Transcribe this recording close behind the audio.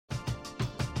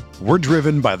We're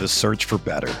driven by the search for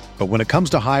better. But when it comes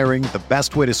to hiring, the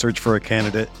best way to search for a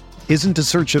candidate isn't to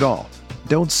search at all.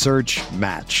 Don't search,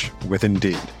 match with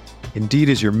Indeed. Indeed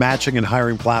is your matching and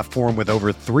hiring platform with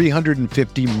over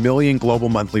 350 million global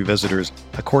monthly visitors,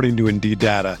 according to Indeed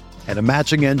data, and a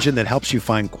matching engine that helps you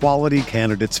find quality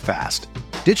candidates fast.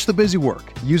 Ditch the busy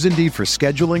work. Use Indeed for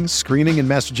scheduling, screening, and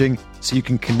messaging so you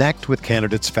can connect with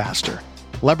candidates faster.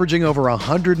 Leveraging over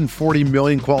 140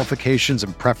 million qualifications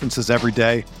and preferences every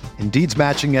day, Indeed's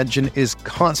matching engine is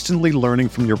constantly learning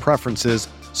from your preferences,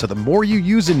 so the more you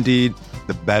use Indeed,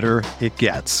 the better it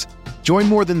gets. Join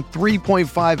more than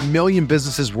 3.5 million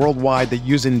businesses worldwide that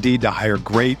use Indeed to hire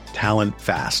great talent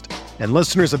fast. And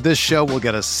listeners of this show will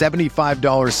get a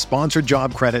 $75 sponsored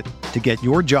job credit to get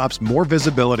your jobs more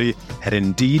visibility at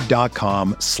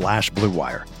Indeed.com/Blue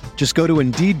Wire. Just go to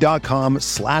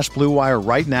Indeed.com/Blue Wire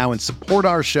right now and support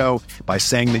our show by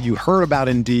saying that you heard about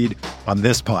Indeed on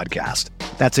this podcast.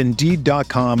 That's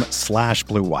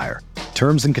Indeed.com/Blue Wire.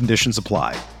 Terms and conditions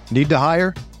apply. Need to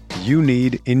hire? You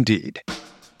need Indeed.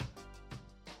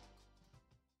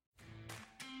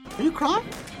 Are you crying?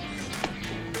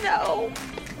 No.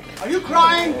 Are you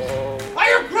crying? Are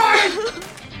you crying?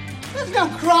 There's no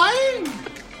crying.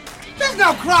 There's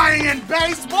no crying in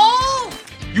baseball.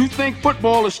 You think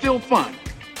football is still fun?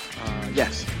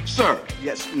 Yes. Sir?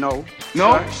 Yes. No.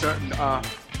 No? Sir. Well,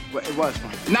 it was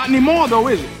fun. Not anymore, though,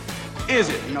 is it? Is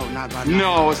it? No, not right now.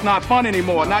 No, it's not fun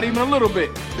anymore. Not even a little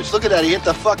bit. Bitch, look at that. He hit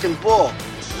the fucking ball.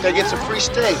 Gotta get some free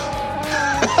steak.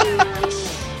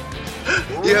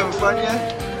 You having fun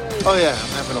yet? Oh, yeah.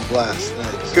 I'm having a blast.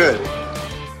 Thanks. Good.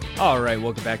 All right,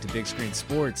 welcome back to Big Screen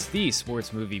Sports, the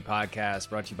sports movie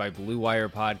podcast brought to you by Blue Wire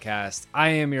Podcast. I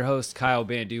am your host, Kyle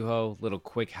Banduho. Little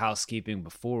quick housekeeping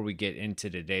before we get into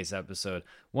today's episode.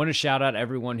 Want to shout out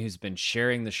everyone who's been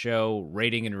sharing the show,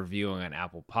 rating and reviewing on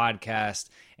Apple Podcast,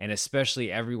 and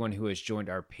especially everyone who has joined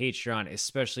our Patreon,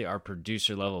 especially our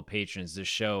producer-level patrons. This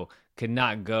show could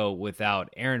not go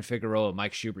without Aaron Figueroa,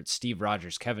 Mike Schubert, Steve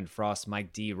Rogers, Kevin Frost,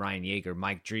 Mike D, Ryan Yeager,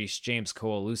 Mike Drees, James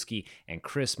Kowalewski, and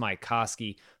Chris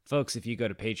Mikoski. Folks, if you go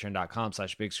to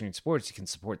patreon.com/Big Screen Sports, you can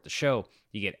support the show.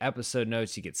 You get episode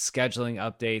notes, you get scheduling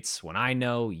updates. When I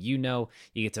know, you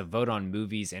get to vote on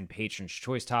movies and patrons'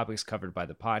 choice topics covered by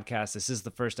the podcast. This is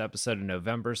the first episode of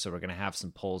November, so we're going to have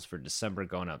some polls for December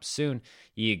going up soon.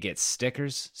 You get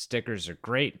stickers. Stickers are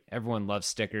great. Everyone loves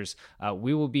stickers.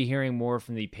 We will be hearing more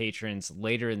from the patrons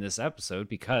later in this episode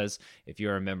because if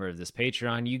you're a member of this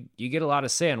Patreon, you get a lot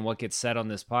of say on what gets said on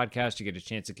this podcast. You get a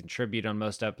chance to contribute on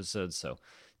most episodes, so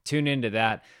tune into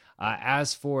that.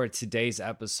 As for today's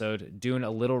episode, doing a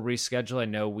little reschedule. I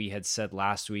know we had said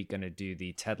last week going to do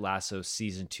the Ted Lasso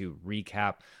Season 2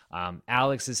 recap.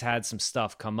 Alex has had some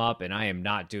stuff come up, and I am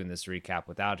not doing this recap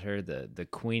without her. The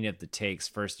queen of the takes,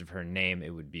 first of her name.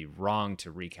 It would be wrong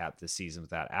to recap the season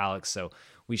without Alex. So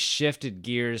we shifted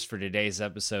gears for today's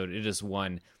episode. It is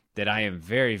one that I am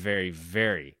very, very,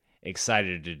 very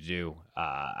excited to do.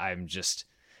 I'm just...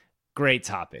 Great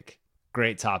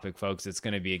topic, folks. It's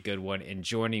going to be a good one. And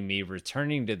joining me,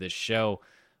 returning to the show,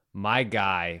 my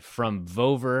guy from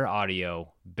Vover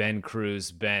Audio, Ben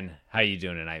Cruz. Ben, how you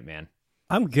doing tonight, man?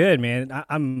 I'm good, man.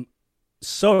 I'm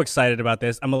so excited about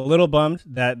this. I'm a little bummed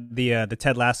that the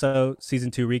Ted Lasso season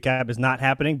 2 recap is not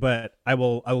happening, but I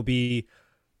will be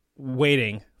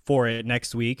waiting for it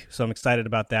next week. So I'm excited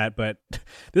about that. But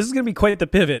this is going to be quite the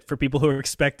pivot for people who are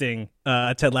expecting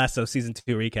a Ted Lasso season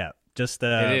 2 recap. Just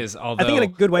it is, although I think in a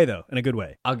good way, though. In a good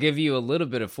way. I'll give you a little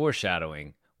bit of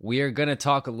foreshadowing. We are going to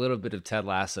talk a little bit of Ted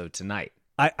Lasso tonight.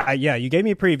 Yeah, you gave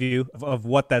me a preview of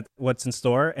what's in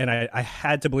store, and I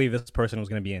had to believe this person was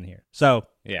going to be in here. So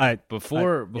yeah,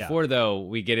 before though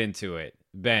we get into it,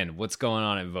 Ben, what's going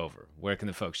on at Vover? Where can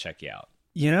the folks check you out?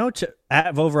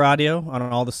 At Vover Audio on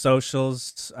all the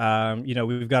socials.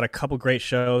 We've got a couple great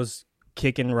shows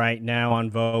kicking right now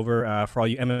on Vover. For all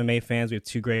you MMA fans, we have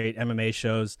 2 great MMA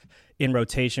shows in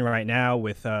rotation right now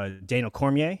with Daniel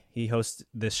Cormier. He hosts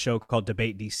this show called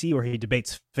Debate DC where he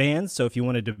debates fans. So if you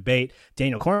want to debate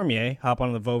Daniel Cormier, hop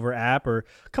on the Vover app or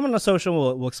come on the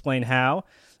social. We'll explain how.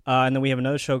 And then we have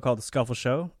another show called The Scuffle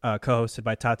Show, co-hosted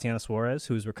by Tatiana Suarez,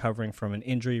 who's recovering from an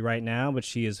injury right now, but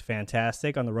she is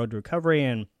fantastic on the road to recovery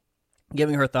and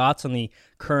giving her thoughts on the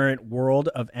current world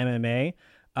of MMA.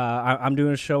 I'm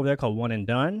doing a show there called One and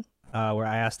Done, where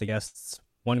I ask the guests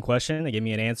one question, they give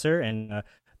me an answer, and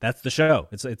that's the show.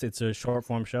 It's a short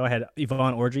form show. I had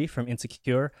Yvonne Orji from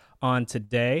Insecure on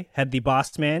today. Had the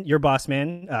boss man, your boss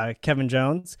man, Kevin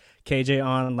Jones, KJ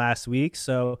on last week.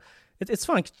 So it's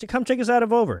fun. Come check us out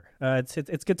of Over.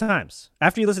 It's good times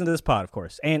after you listen to this pod, of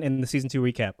course, and in the season 2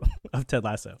 recap of Ted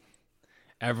Lasso.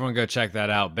 Everyone go check that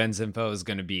out. Ben's info is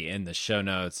going to be in the show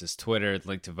notes. His Twitter,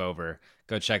 link to Vover.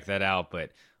 Go check that out.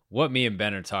 But what me and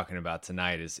Ben are talking about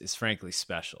tonight is frankly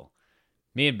special.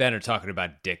 Me and Ben are talking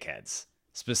about dickheads,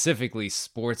 specifically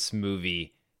sports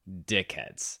movie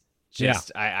dickheads.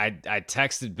 I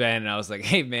texted Ben and I was like,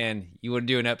 hey, man, you want to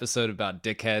do an episode about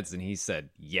dickheads? And he said,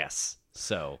 yes.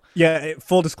 So yeah,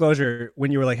 full disclosure,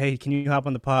 when you were like, hey, can you hop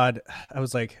on the pod? I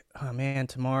was like, oh man,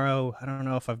 tomorrow, I don't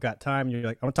know if I've got time. And you're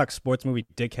like, I want to talk sports movie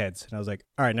dickheads. And I was like,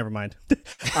 all right, never mind.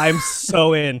 I'm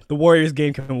so in. The Warriors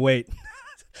game can wait.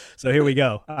 So here we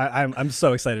go. I'm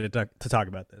so excited to talk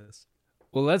about this.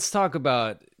 Well, let's talk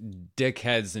about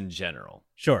dickheads in general.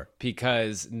 Sure.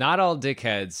 Because not all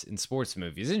dickheads in sports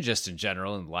movies, and just in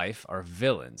general in life, are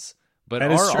villains. But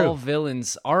that is true.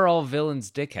 Are all villains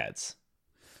dickheads?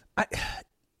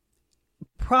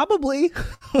 Probably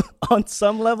on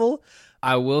some level.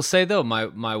 I will say though,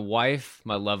 my wife,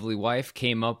 my lovely wife,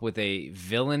 came up with a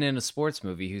villain in a sports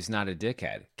movie who's not a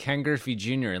dickhead. Ken Griffey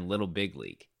Jr. in Little Big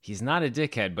League. He's not a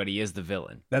dickhead, but he is the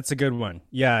villain. That's a good one.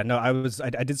 Yeah, no,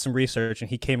 I did some research and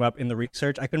he came up in the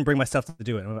research. I couldn't bring myself to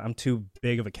do it. I'm too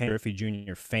big of a Ken Griffey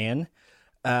Jr. fan.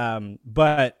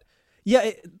 But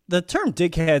yeah, the term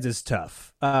dickheads is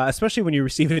tough, especially when you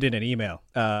receive it in an email.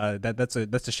 That's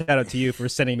a shout out to you for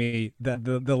sending me the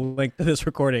link to this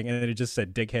recording, and it just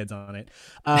said dickheads on it.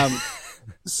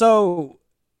 So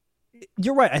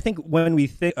you're right. I think when we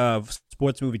think of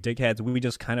sports movie dickheads, we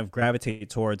just kind of gravitate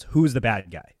towards who's the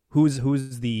bad guy,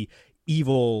 who's the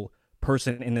evil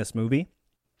person in this movie.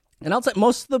 And I'll say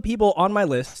most of the people on my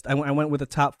list, I went with the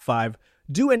top 5,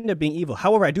 do end up being evil.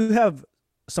 However, I do have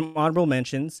some honorable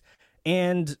mentions.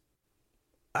 And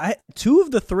 2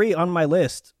 of the 3 on my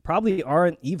list probably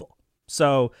aren't evil.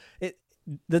 So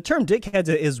the term dickheads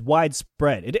is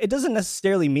widespread. It doesn't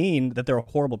necessarily mean that they're a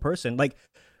horrible person. Like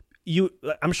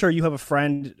I'm sure you have a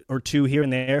friend or 2 here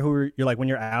and there who you're like, when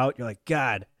you're out, you're like,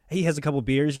 God, he has a couple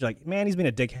beers. You're like, man, he's being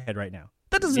a dickhead right now.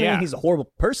 That doesn't mean he's a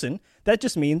horrible person. That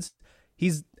just means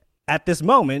he's at this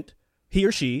moment, he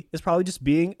or she is probably just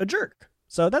being a jerk.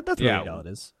 So that's really all it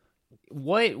is.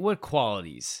 What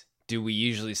qualities do we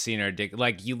usually see in our dick?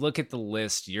 Like, you look at the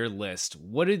list, your list.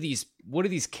 What do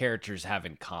these characters have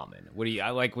in common? I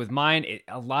like with mine?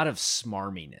 A lot of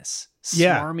smarminess.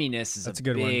 Smarminess is a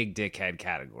big dickhead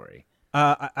category.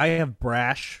 I have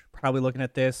brash. Probably looking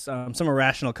at this. Some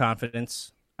irrational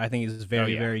confidence. I think is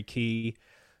very very key.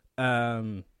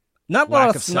 Not lack a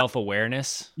lot of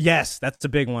self-awareness. Yes, that's a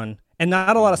big one, and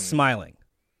not a lot of smiling.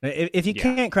 If you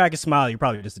can't crack a smile, you're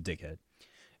probably just a dickhead.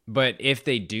 But if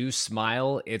they do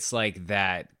smile, it's like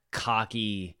that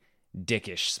cocky,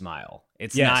 dickish smile.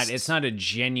 It's not a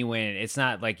genuine. It's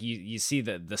not like you see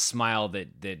the smile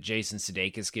that Jason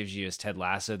Sudeikis gives you as Ted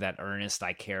Lasso, that earnest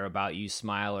 "I care about you"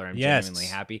 smile, or "I'm genuinely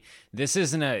happy." This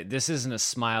isn't a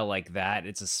smile like that.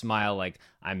 It's a smile like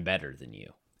 "I'm better than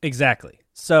you." Exactly.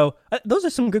 So those are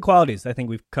some good qualities I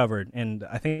think we've covered, and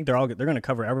I think they're going to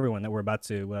cover everyone that we're about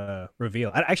to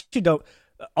reveal. I actually don't.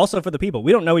 Also, for the people,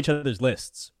 we don't know each other's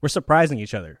lists. We're surprising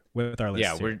each other with our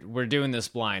lists. Yeah, we're doing this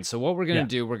blind. So what we're going to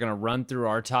do, we're going to run through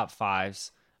our top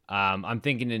 5s. I'm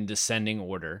thinking in descending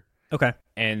order. Okay.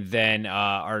 And then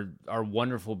our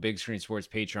wonderful Big Screen Sports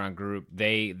Patreon group,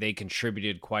 they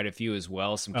contributed quite a few as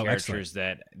well. Some characters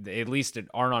that at least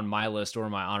aren't on my list or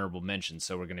my honorable mentions.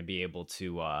 So we're going to be able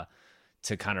to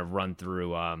kind of run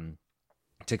through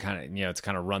to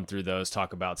kind of run through those,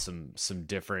 talk about some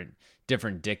different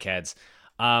dickheads.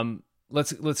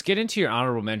 Let's get into your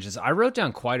honorable mentions. I wrote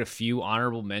down quite a few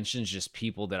honorable mentions, just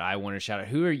people that I want to shout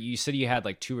out. You said you had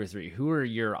like 2 or 3. Who are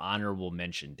your honorable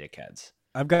mention dickheads?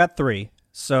 I've got 3.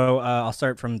 So I'll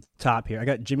start from the top here. I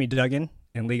got Jimmy Duggan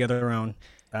in League of Their Own.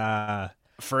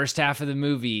 First half of the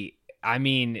movie, I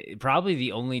mean, probably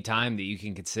the only time that you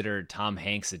can consider Tom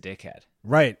Hanks a dickhead.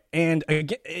 Right. And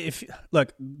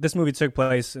look, this movie took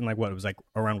place in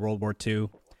around World War II.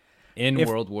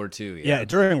 World War II, yeah,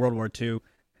 during World War II.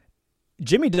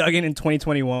 Jimmy Duggan in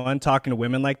 2021 talking to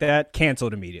women like that,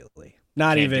 canceled immediately.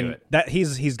 Not Can't even that.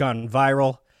 He's gone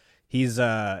viral. He's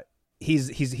a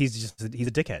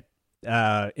dickhead.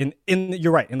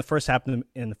 You're right. In the first half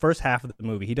of the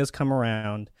movie, he does come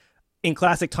around in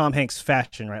classic Tom Hanks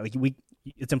fashion, right? Like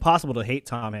it's impossible to hate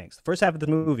Tom Hanks. The first half of the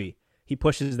movie, he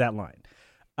pushes that line.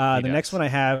 The next one I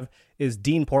have is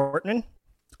Dean Portman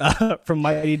from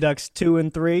Mighty Ducks 2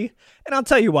 and 3, and I'll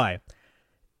tell you why.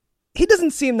 He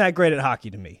doesn't seem that great at hockey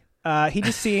to me. He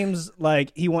just seems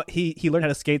like he learned how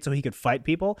to skate so he could fight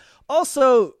people.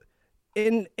 Also,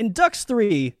 in Ducks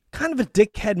 3, kind of a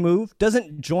dickhead move.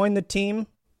 Doesn't join the team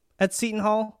at Seton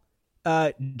Hall.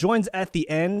 Joins at the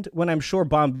end when I'm sure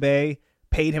Bombay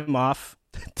paid him off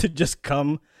to just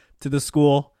come to the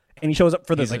school, and he shows up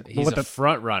for He's a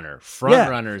front runner.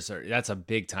 Runners that's a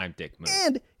big time dick move.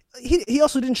 And he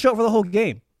also didn't show up for the whole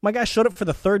game. My guy showed up for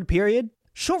the third period.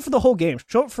 Show up for the whole game.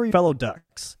 Show up for your fellow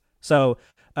Ducks. So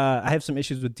I have some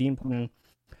issues with Dean Portman.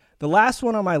 The last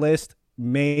one on my list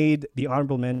made the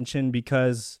honorable mention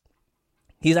because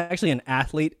he's actually an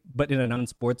athlete, but in a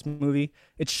non-sports movie.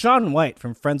 It's Shaun White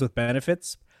from Friends with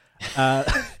Benefits.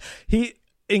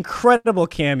 Incredible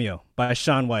cameo by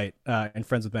Shaun White in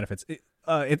Friends with Benefits.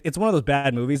 It's one of those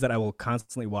bad movies that I will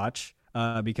constantly watch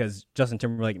because Justin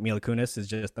Timberlake and Mila Kunis is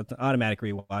just that's an automatic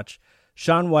rewatch.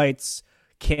 Shaun White's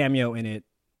cameo in it,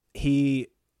 he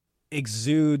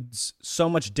exudes so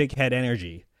much dickhead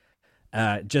energy,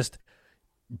 just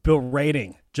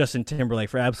berating Justin Timberlake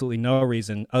for absolutely no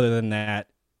reason other than that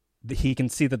he can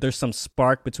see that there's some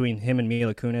spark between him and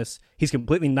Mila Kunis. He's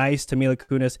completely nice to Mila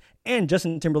Kunis and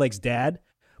Justin Timberlake's dad,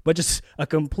 but just a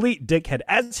complete dickhead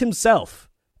as himself.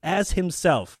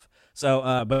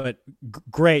 So, but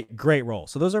great role.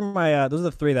 So those are my those are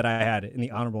the three that I had in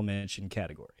the honorable mention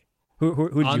category.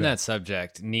 Who on that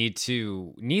subject need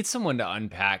someone to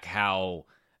unpack how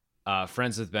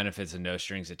Friends with Benefits and No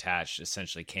Strings Attached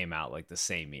essentially came out like the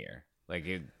same year. Like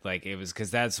it was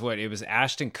because that's what it was.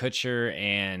 Ashton Kutcher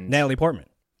and Natalie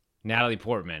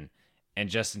Portman and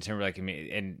Justin Timberlake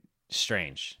and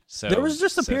Strange. So there was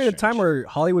just a period of time where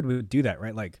Hollywood would do that,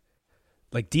 right? Like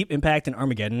Deep Impact and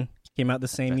Armageddon came out the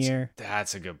same year.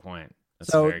 That's a good point.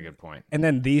 That's a very good point. And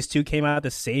then these two came out the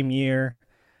same year.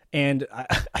 And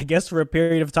I guess for a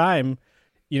period of time,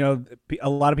 a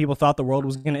lot of people thought the world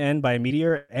was going to end by a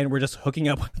meteor, and we're just hooking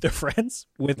up with their friends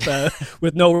with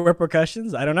no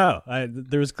repercussions. I don't know.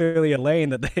 There was clearly a lane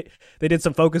that they did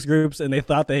some focus groups, and they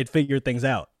thought they had figured things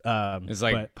out. It's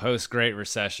like post-Great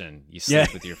Recession. You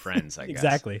sleep with your friends, I guess.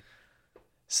 Exactly.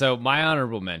 So my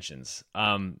honorable mentions,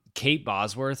 Kate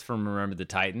Bosworth from Remember the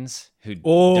Titans, who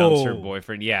dumps her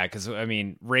boyfriend. Yeah, because,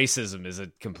 racism is a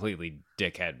completely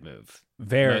dickhead move.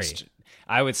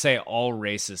 I would say all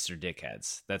racists are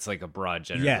dickheads. That's like a broad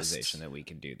generalization that we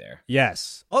can do there.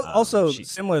 Yes. Also,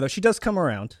 similar, though, she does come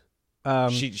around.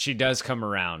 She does come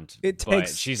around, but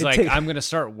she's like, I'm going to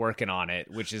start working on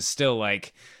it, which is still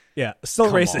like... Yeah, still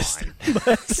racist.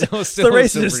 still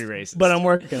racist, pretty racist. But I'm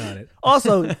working on it.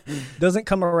 Also, doesn't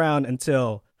come around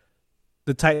until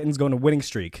the Titans go on a winning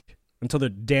streak, until they're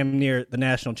damn near the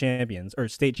national champions or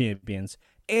state champions,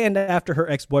 and after her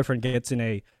ex-boyfriend gets in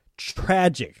a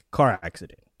tragic car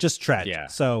accident. Just tragic. Yeah.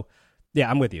 So, yeah,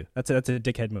 I'm with you. That's a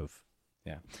dickhead move.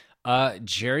 Yeah.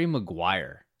 Jerry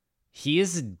Maguire. He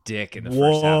is a dick in the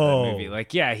first half of the movie.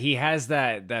 Like, yeah, he has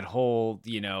that whole,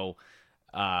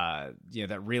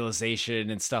 that realization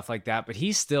and stuff like that, but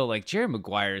he's still like Jerry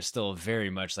Maguire is still very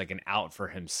much like an out for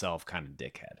himself kind of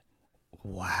dickhead.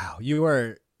 Wow,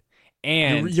 you're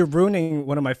ruining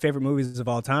one of my favorite movies of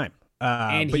all time.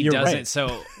 And he doesn't. Right.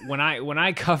 So when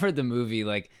I covered the movie,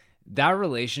 like that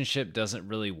relationship doesn't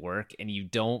really work, and you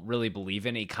don't really believe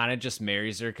in it. He kind of just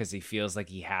marries her because he feels like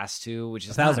he has to, which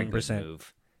is 1,000%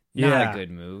 move. Not a good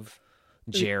move,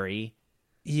 Jerry.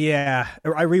 Yeah,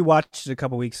 I rewatched it a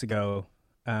couple weeks ago.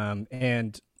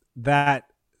 And that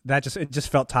just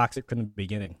felt toxic from the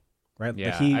beginning, right?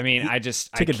 Yeah,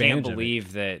 I can't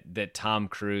believe that Tom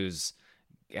Cruise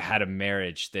had a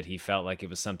marriage that he felt like it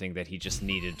was something that he just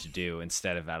needed to do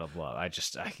instead of out of love. I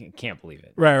can't believe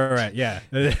it. Right. Yeah,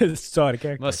 it's so out of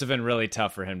character. Must have been really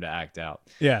tough for him to act out.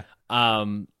 Yeah.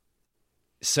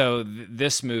 So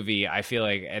this movie, I feel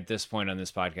like at this point on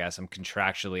this podcast, I'm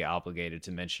contractually obligated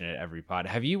to mention it every pod.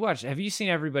 Have you seen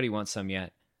Everybody Wants Some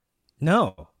yet?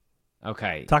 No.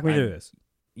 Okay. Talk me through this.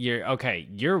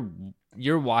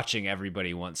 You're watching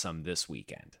Everybody Wants Some this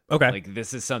weekend. Okay. Like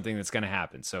this is something that's going to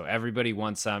happen. So Everybody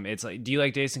Wants Some. It's like, do you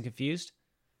like Dazed and Confused?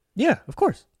 Yeah, of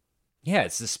course. Yeah,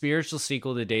 it's the spiritual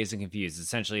sequel to Dazed and Confused.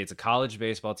 Essentially, it's a college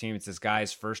baseball team. It's this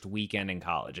guy's first weekend in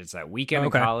college. It's that weekend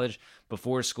in college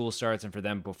before school starts and for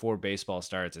them before baseball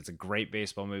starts. It's a great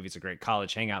baseball movie. It's a great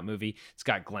college hangout movie. It's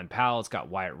got Glenn Powell. It's got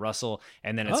Wyatt Russell.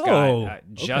 And then it's got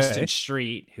Justin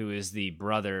Street, who is the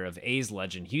brother of A's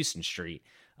legend Houston Street,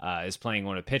 is playing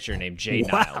a pitcher named Jay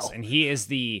Niles. And he is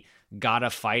the gotta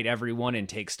fight everyone and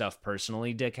take stuff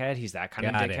personally dickhead. He's that kind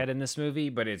of dickhead in this movie.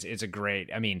 But it's a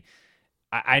great...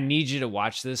 I need you to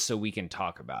watch this so we can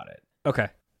talk about it. Okay.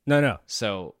 No.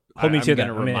 So I'm going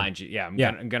to remind you. Yeah, I'm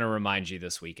going to remind you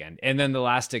this weekend. And then the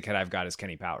last dickhead I've got is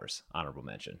Kenny Powers, honorable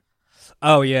mention.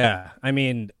 Oh, yeah.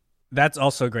 That's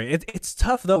also great. It's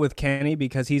tough, though, with Kenny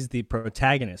because he's the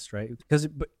protagonist, right? Because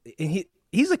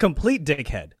he's a complete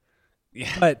dickhead.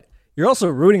 Yeah. But you're also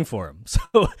rooting for him.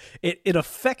 So it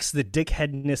affects the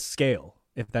dickheadness scale,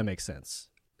 if that makes sense.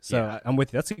 So I'm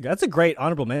with you. That's a great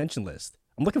honorable mention list.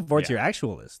 I'm looking forward to Yeah. your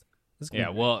actual list. Yeah,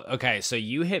 well, okay, so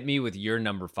you hit me with your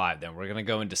number 5 then. We're going to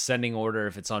go in descending order.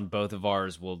 If it's on both of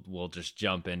ours, we'll just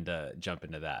jump into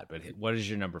that. But what is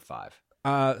your number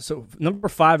 5? So number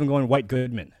 5, I'm going White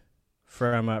Goodman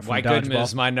from White Dodgeball. Goodman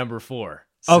is my number 4.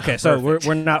 Okay, so perfect.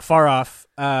 we're not far off.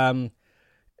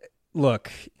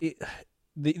 Look,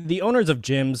 the owners of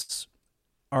gyms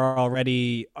are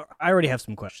already. I already have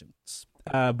some questions.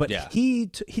 But Yeah. he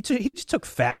just took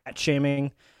fat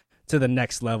shaming to the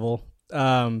next level.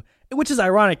 Which is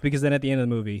ironic because then at the end of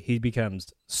the movie he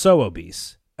becomes so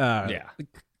obese. Yeah.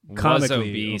 Comically Was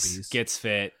obese, gets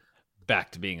fit,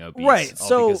 back to being obese. Right, All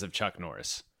so- because of Chuck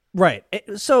Norris. Right.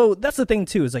 So that's the thing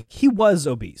too, is like he was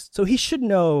obese. So he should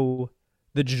know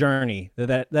the journey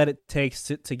that it takes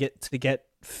to get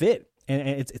fit.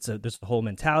 And there's a whole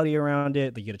mentality around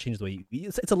it that you got to change the way you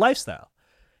eat. It's a lifestyle.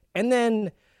 And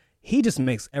then he just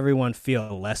makes everyone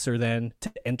feel lesser than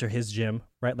to enter his gym,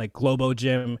 right? Like Globo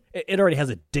Gym. It already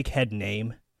has a dickhead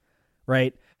name,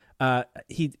 right?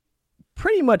 He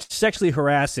pretty much sexually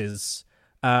harasses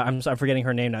I'm forgetting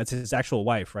her name now. It's his actual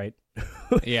wife, right?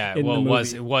 Yeah, In well, the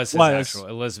it was his Was. actual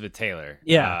Elizabeth Taylor.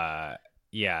 Yeah.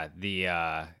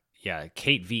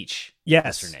 Kate Veach. Yes.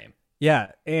 That's her name.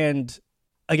 Yeah, and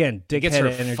again, dickhead He gets her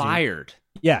energy. fired.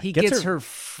 Yeah, He gets her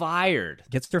fired.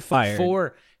 Gets her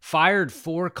fired. Fired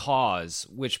for cause,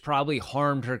 which probably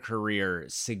harmed her career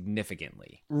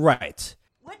significantly. Right.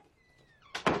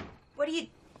 What are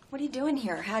you doing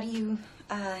here? How do you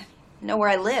know where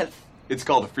I live? It's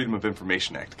called the Freedom of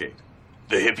Information Act, Kate.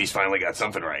 The hippies finally got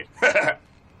something right.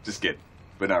 Just kidding,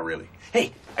 but not really.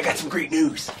 Hey, I got some great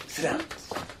news. Sit down.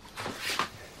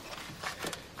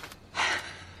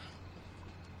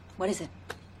 What is it?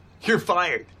 You're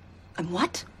fired. I'm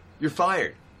what? You're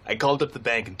fired. I called up the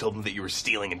bank and told them that you were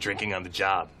stealing and drinking on the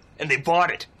job. And they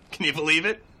bought it. Can you believe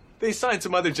it? They signed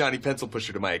some other Johnny Pencil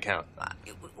pusher to my account.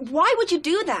 Why would you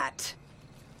do that?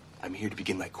 I'm here to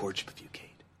begin my courtship with you, Kate.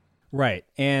 Right.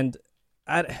 And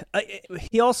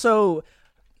he also,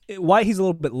 why he's a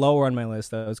little bit lower on my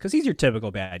list though is because he's your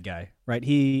typical bad guy, right?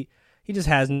 He just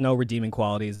has no redeeming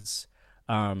qualities,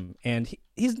 and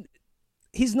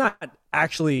he's not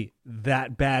actually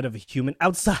that bad of a human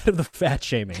outside of the fat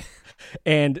shaming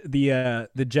and the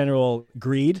general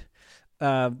greed.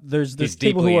 There's He's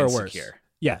people who deeply are insecure. worse.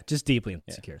 Yeah, just deeply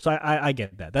insecure. So I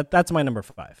get that. That's my number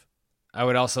 5. I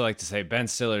would also like to say Ben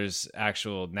Stiller's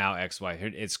actual now ex-wife.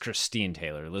 It's Christine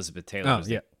Taylor. Elizabeth Taylor was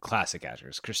yeah. the classic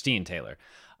actress. Christine Taylor.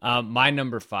 My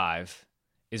number 5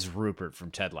 is Rupert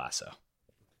from Ted Lasso.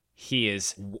 He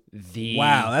is the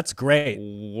Wow, that's great.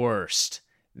 worst.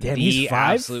 Damn, the he's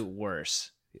 5? absolute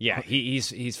worst. Yeah,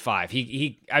 he's 5.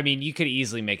 I mean, you could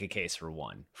easily make a case for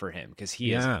 1 for him because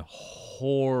he is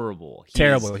horrible.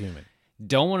 Terrible human.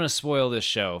 Don't want to spoil this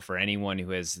show for anyone who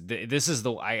has. This is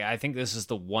I think this is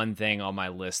the one thing on my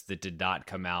list that did not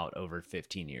come out over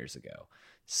 15 years ago.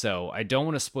 So I don't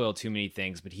want to spoil too many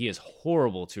things, but he is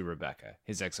horrible to Rebecca,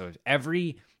 his ex-wife.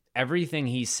 Everything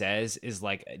he says is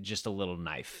like just a little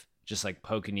knife, just like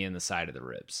poking you in the side of the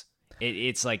ribs.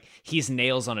 It's like he's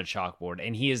nails on a chalkboard,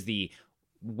 and he is the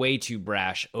way too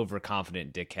brash,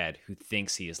 overconfident dickhead who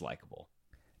thinks he is likable.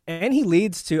 And he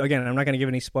leads to, again, I'm not going to give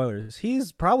any spoilers.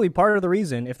 He's probably part of the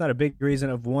reason, if not a big reason,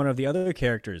 of one of the other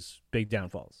characters' big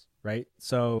downfalls, right?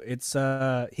 So it's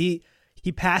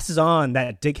he passes on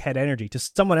that dickhead energy to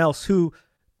someone else who,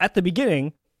 at the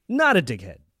beginning, not a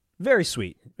dickhead, very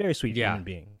sweet human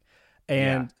being.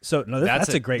 And so no,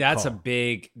 that's a great. That's call. a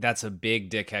big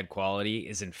dickhead quality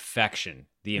is infection.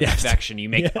 The Yes. infection you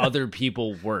make other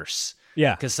people worse.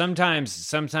 Yeah. Because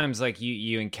sometimes like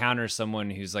you encounter someone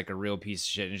who's like a real piece of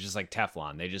shit and it's just like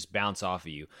Teflon. They just bounce off of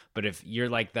you. But if you're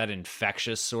like that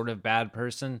infectious sort of bad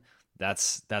person,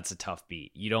 that's a tough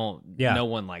beat. You don't. Yeah. No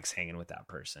one likes hanging with that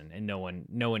person, and no one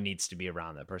needs to be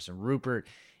around that person. Rupert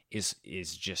is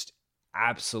just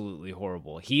absolutely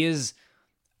horrible. He is,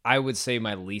 I would say,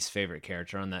 my least favorite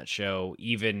character on that show,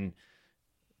 even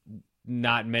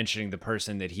not mentioning the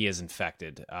person that he has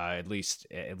infected, at least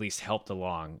helped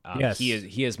along. Yes.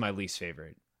 He is my least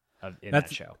favorite in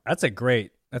that show. That's a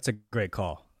great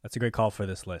call. That's a great call for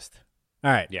this list.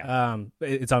 All right. Yeah.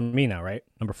 It's on me now, right?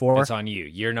 Number 4. It's on you.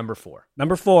 You're number 4.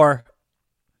 Number 4.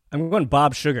 I'm going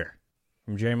Bob Sugar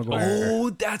from Jerry Maguire. Oh,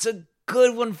 that's a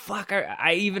good one. Fuck.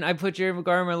 I put Jerry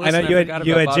Maguire on my list. I know and you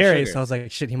had Bob Jerry, Sugar. so I was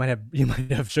like, shit, you might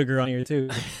have Sugar on here too.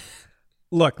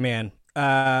 Look, man,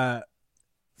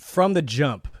 from the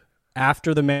jump,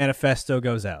 after the manifesto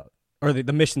goes out, or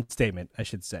the mission statement, I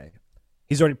should say,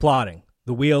 he's already plotting.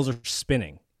 The wheels are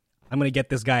spinning. I'm going to get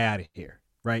this guy out of here,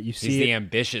 right? You see, He's the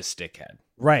ambitious dickhead.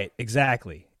 right?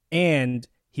 Exactly. And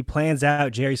he plans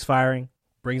out Jerry's firing,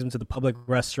 brings him to the public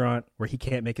restaurant where he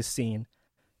can't make a scene.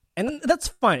 And that's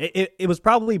fine. It was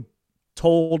probably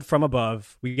told from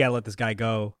above, we got to let this guy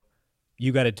go.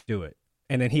 You got to do it.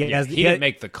 And then he didn't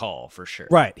make the call for sure.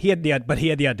 Right. But he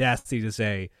had the audacity to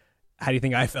say, how do you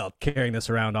think I felt carrying this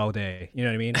around all day? You know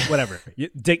what I mean? Whatever.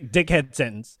 Dickhead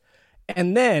sentence.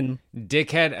 And then a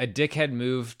dickhead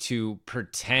move to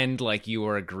pretend like you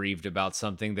are aggrieved about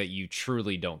something that you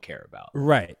truly don't care about.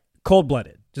 Right.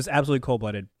 Cold-blooded. Just absolutely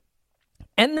cold-blooded.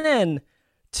 And then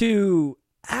to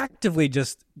actively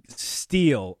just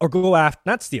steal or go after,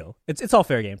 not steal, it's all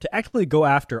fair game, to actually go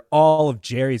after all of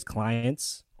Jerry's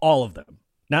clients, all of them,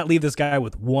 not leave this guy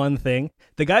with one thing.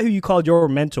 The guy who you called your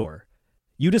mentor,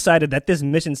 you decided that this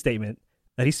mission statement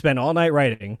that he spent all night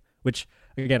writing, which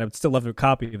again, I would still love a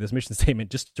copy of this mission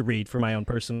statement just to read for my own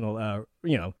personal,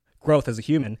 growth as a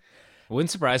human. It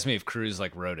wouldn't surprise me if Cruz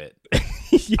wrote it.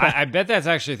 Yeah. I bet that's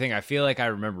actually a thing. I feel like I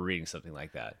remember reading something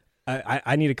like that.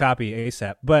 I need a copy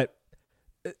ASAP, but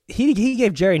he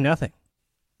gave Jerry nothing.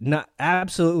 Not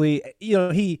absolutely.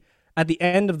 He at the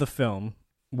end of the film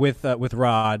with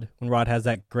Rod, when Rod has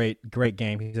that great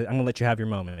game, he said, "I'm gonna let you have your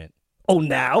moment." Oh,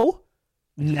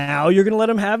 now you're gonna let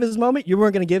him have his moment? You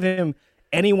weren't gonna give him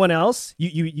anyone else?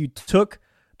 You took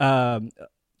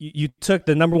you took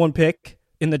the number one pick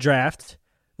in the draft,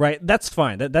 right? That's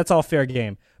fine. That's all fair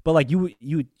game. But you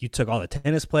took all the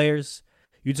tennis players,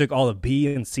 you took all the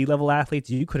B and C level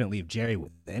athletes. You couldn't leave Jerry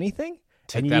with anything.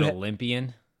 Took that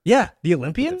Olympian. Yeah, the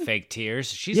Olympian. With the fake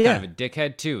tears. She's kind of a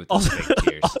dickhead too. With those fake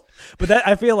tears. But that,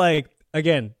 I feel like,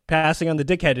 again, passing on the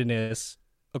dickheadedness,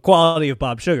 a quality of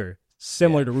Bob Sugar,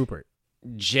 similar to Rupert.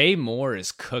 Jay Moore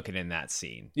is cooking in that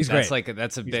scene. He's great.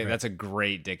 That's a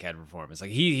great dickhead performance.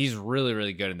 He's really,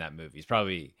 really good in that movie. He's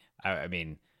probably, I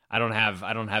don't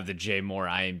have the Jay Moore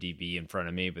IMDb in front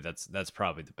of me, but that's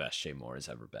probably the best Jay Moore has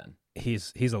ever been.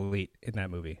 He's elite in that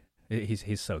movie.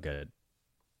 He's so good.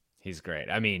 He's great.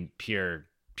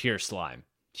 Pure slime.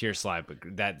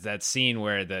 But that scene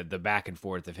where the back and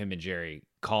forth of him and Jerry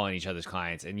calling each other's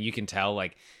clients, and you can tell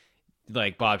like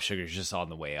Bob Sugar's just on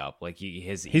the way up.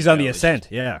 He's on the ascent.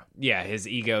 His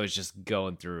ego is just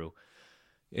going through.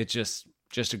 It's just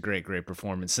a great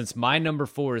performance. Since my number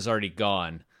 4 is already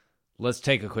gone, let's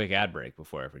take a quick ad break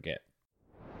before I forget.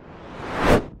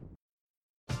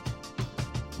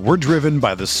 We're driven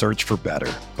by the search for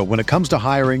better. But when it comes to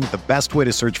hiring, the best way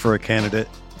to search for a candidate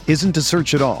isn't to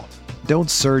search at all.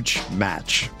 Don't search,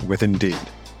 match with Indeed.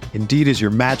 Indeed is your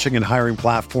matching and hiring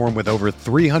platform with over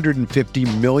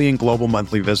 350 million global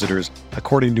monthly visitors,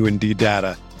 according to Indeed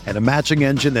data, and a matching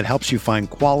engine that helps you find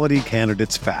quality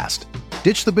candidates fast.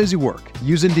 Ditch the busy work.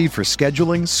 Use Indeed for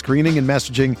scheduling, screening, and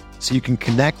messaging so you can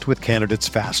connect with candidates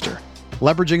faster.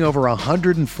 Leveraging over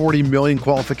 140 million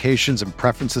qualifications and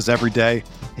preferences every day,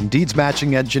 Indeed's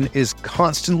matching engine is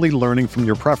constantly learning from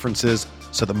your preferences,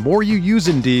 so the more you use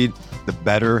Indeed, the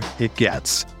better it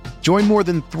gets. Join more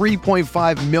than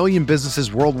 3.5 million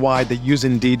businesses worldwide that use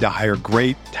Indeed to hire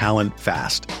great talent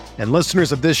fast. And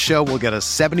listeners of this show will get a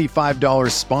 $75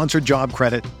 sponsored job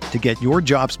credit to get your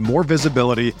jobs more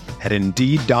visibility at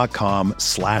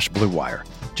Indeed.com/Blue Wire.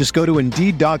 Just go to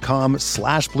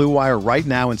Indeed.com/Blue Wire right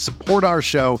now and support our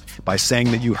show by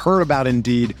saying that you heard about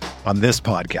Indeed on this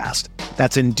podcast.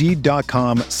 That's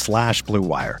Indeed.com/Blue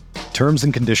Wire. Terms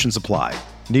and conditions apply.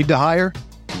 Need to hire?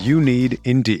 You need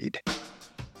Indeed.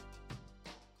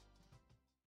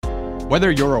 Whether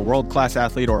you're a world-class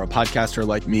athlete or a podcaster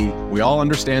like me, we all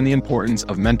understand the importance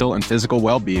of mental and physical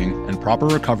well-being and proper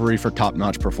recovery for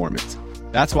top-notch performance.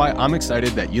 That's why I'm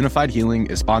excited that Unified Healing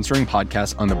is sponsoring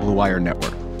podcasts on the Blue Wire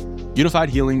Network. Unified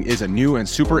Healing is a new and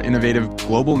super innovative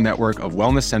global network of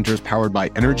wellness centers powered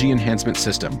by Energy Enhancement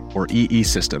System, or EE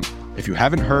System. If you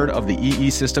haven't heard of the EE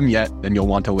System yet, then you'll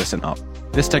want to listen up.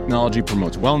 This technology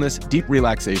promotes wellness, deep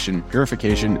relaxation,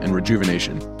 purification, and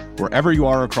rejuvenation. Wherever you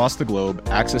are across the globe,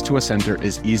 access to a center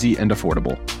is easy and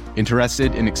affordable.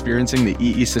 Interested in experiencing the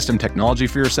EE System technology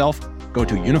for yourself? Go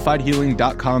to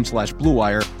unifiedhealing.com/Blue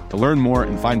Wire to learn more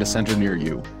and find a center near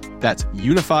you. That's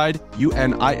unified,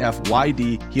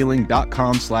 UNIFYD,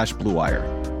 healing.com/Blue Wire.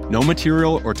 No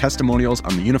material or testimonials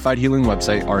on the Unified Healing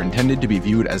website are intended to be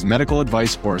viewed as medical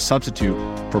advice or a substitute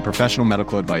for professional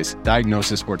medical advice,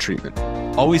 diagnosis, or treatment.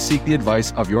 Always seek the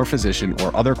advice of your physician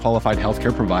or other qualified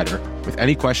healthcare provider with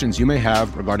any questions you may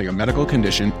have regarding a medical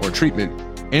condition or treatment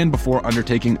and before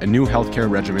undertaking a new healthcare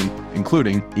regimen,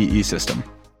 including EE System.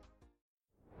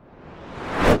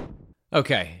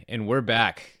 Okay, and we're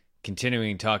back,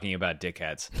 continuing talking about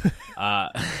dickheads.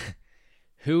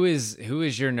 Who is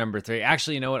your number 3?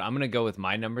 Actually, you know what? I'm going to go with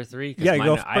my number 3. Yeah,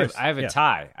 go first. I have a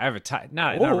tie. I have a tie.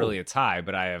 Not really a tie,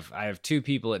 but I have 2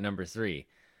 people at number 3.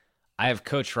 I have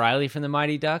Coach Riley from the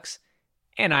Mighty Ducks,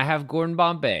 and I have Gordon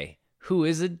Bombay, who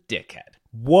is a dickhead.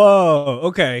 Whoa.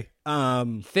 Okay.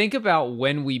 Think about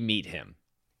when we meet him.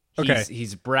 Okay.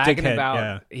 He's bragging Dickhead, about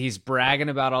yeah. he's bragging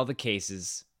about all the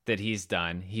cases that he's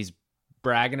done. He's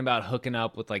bragging about hooking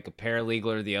up with like a paralegal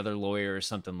or the other lawyer or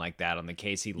something like that on the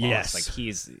case he lost. Yes. Like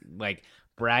he's like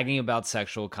bragging about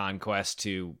sexual conquest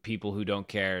to people who don't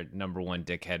care. Number one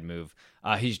dickhead move.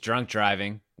 He's drunk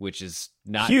driving, which is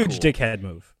not Huge cool. dickhead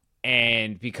move.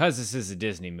 And because this is a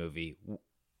Disney movie,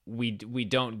 we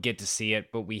don't get to see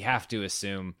it, but we have to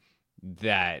assume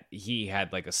that he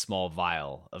had like a small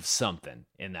vial of something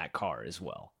in that car as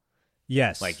well.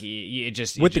 Yes. Like it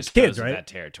just With the kids, goes with right? that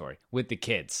territory with the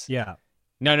kids. Yeah.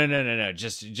 No.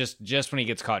 Just when he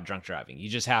gets caught drunk driving, you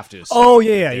just have to assume. Oh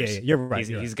yeah. You're right.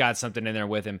 He's got something in there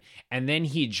with him, and then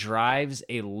he drives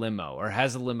a limo or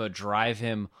has a limo drive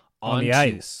him On the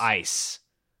onto ice. ice.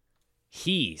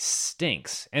 He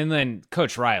stinks. And then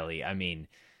Coach Riley, I mean,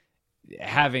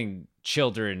 having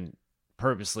children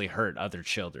purposely hurt other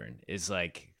children is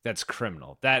like, that's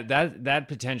criminal. That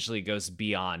potentially goes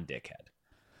beyond dickhead.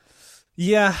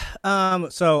 Yeah.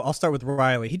 So I'll start with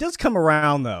Riley. He does come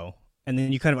around though, and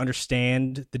then you kind of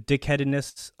understand the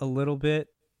dickheadedness a little bit.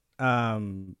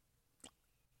 I'm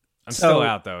still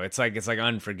out though. It's like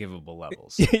unforgivable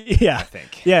levels. Yeah. I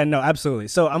think. Yeah, no, absolutely.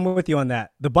 So I'm with you on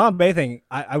that. The Bombay thing,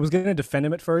 I was going to defend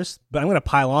him at first, but I'm going to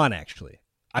pile on, actually.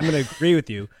 I'm going to agree with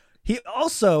you. He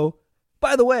also,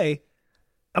 by the way,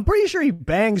 I'm pretty sure he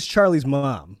bangs Charlie's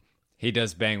mom. He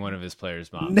does bang one of his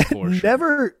players' moms, for sure.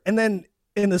 Never, and then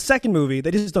in the second movie,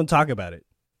 they just don't talk about it.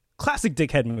 Classic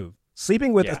dickhead move.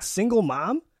 Sleeping with a single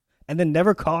mom and then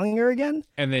never calling her again.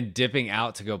 And then dipping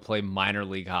out to go play minor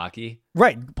league hockey.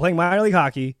 Right, playing minor league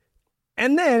hockey.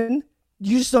 And then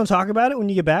you just don't talk about it when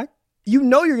you get back. You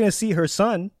know you're going to see her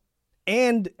son.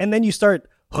 And then you start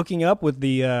hooking up with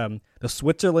the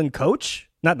Switzerland coach.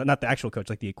 Not the actual coach,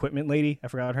 like the equipment lady. I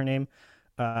forgot her name.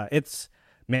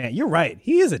 Man, you're right.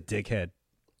 He is a dickhead.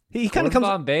 He kind of comes.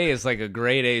 Bombay is like a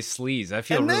grade A sleaze. I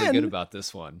feel really good about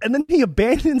this one. And then he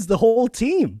abandons the whole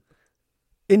team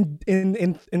in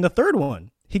the third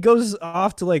one. He goes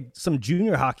off to like some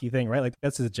junior hockey thing, right? Like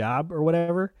that's his job or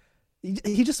whatever.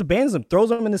 He just abandons them, throws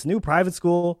them in this new private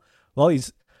school while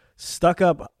he's stuck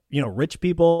up, rich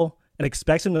people, and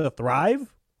expects him to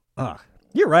thrive.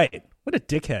 You're right. What a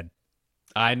dickhead.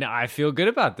 I feel good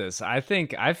about this. I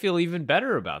think I feel even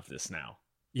better about this now.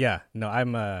 Yeah, no,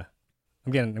 I'm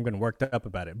getting worked up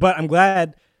about it. But I'm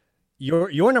glad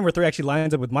your number 3 actually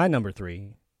lines up with my number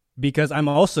 3 because I'm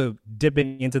also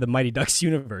dipping into the Mighty Ducks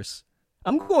universe.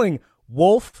 I'm going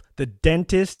Wolf the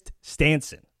Dentist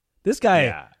Stanson. This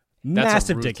guy, massive that's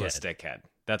a ruthless dickhead. dickhead.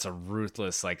 That's a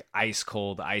ruthless, like ice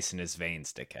cold, ice in his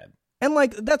veins dickhead. And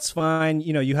like that's fine.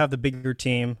 You have the bigger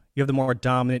team. You have the more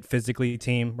dominant physically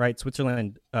team, right?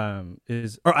 Iceland.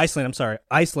 I'm sorry.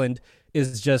 Iceland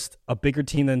is just a bigger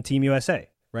team than Team USA,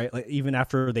 right? Like even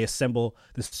after they assemble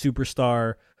the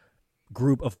superstar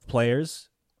group of players,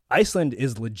 Iceland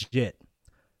is legit.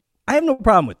 I have no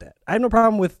problem with that. I have no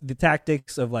problem with the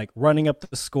tactics of like running up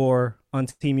the score on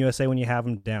Team USA when you have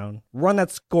them down. Run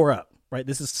that score up, right?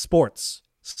 This is sports.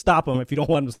 Stop them if you don't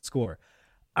want them to score.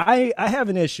 I have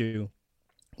an issue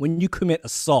when you commit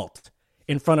assault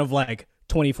in front of like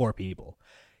 24 people.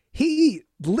 He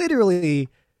literally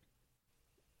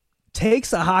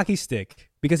takes a hockey stick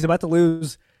because he's about to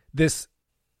lose this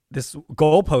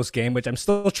goalpost game, which I'm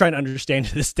still trying to understand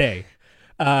to this day.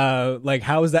 Like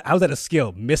how's that a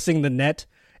skill? Missing the net.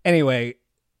 Anyway,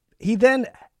 he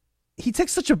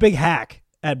takes such a big hack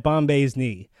at Bombay's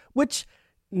knee, which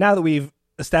now that we've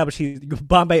established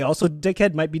Bombay also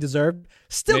dickhead might be deserved.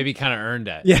 Still maybe kind of earned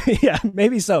that. Yeah,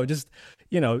 maybe so. Just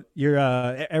you're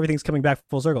everything's coming back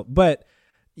full circle, but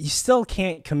you still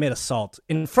can't commit assault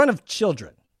in front of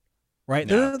children, right?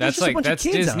 No, that's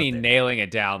Disney nailing it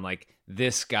down. Like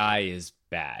this guy is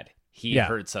bad. He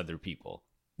hurts other people.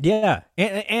 Yeah,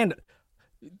 and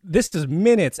this is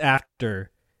minutes after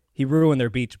he ruined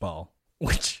their beach ball,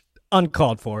 which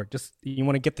uncalled for. Just you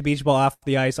want to get the beach ball off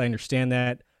the ice. I understand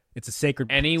that. It's a sacred.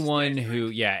 Anyone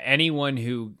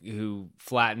who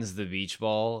flattens the beach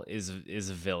ball is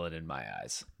a villain in my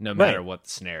eyes, no matter what the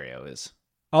scenario is.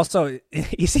 Also,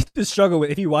 you see the struggle with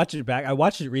if you watch it back. I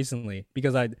watched it recently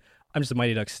because I'm just a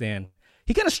Mighty Ducks stan.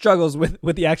 He kind of struggles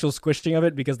with the actual squishing of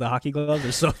it because the hockey gloves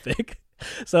are so thick.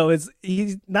 So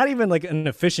he's not even like an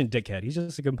efficient dickhead. He's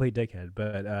just a complete dickhead.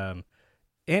 But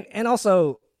and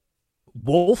also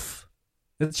Wolf.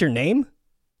 That's your name.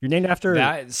 You're named after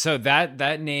that. So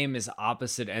that name is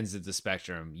opposite ends of the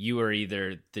spectrum. You are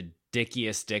either the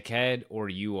dickiest dickhead or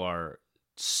you are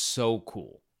so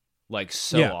cool. Like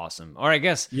so Yeah. awesome. Or I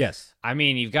guess, Yes. I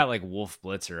mean, you've got like Wolf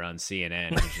Blitzer on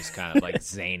CNN, which is kind of like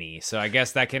zany. So I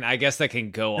guess that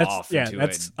can go off into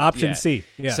that's it. option Yeah. C.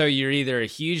 Yeah. So you're either a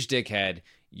huge dickhead,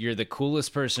 you're the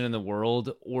coolest person in the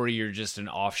world, or you're just an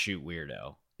offshoot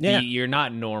weirdo. Yeah. You're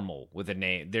not normal with a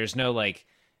name. There are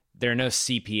no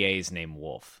CPAs named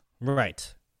Wolf.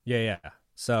 Right. Yeah.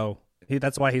 So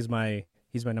that's why he's my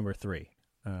number 3.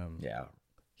 Yeah.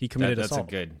 He committed That's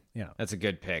assault. That's a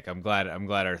good pick. I'm glad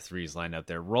our threes lined up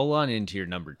there. Roll on into your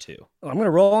number 2. I'm going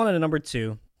to roll on into number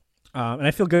 2. And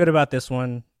I feel good about this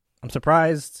one. I'm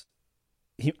surprised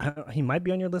he might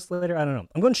be on your list later. I don't know.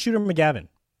 I'm going Shooter McGavin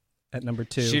at number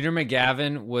 2. Shooter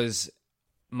McGavin was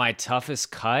my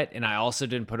toughest cut, and I also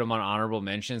didn't put him on honorable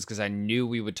mentions because I knew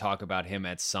we would talk about him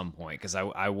at some point. Because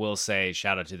I will say,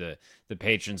 shout out to the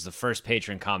patrons. The first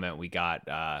patron comment we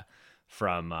got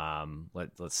from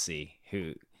let's see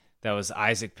who that was,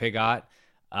 Isaac Pigot.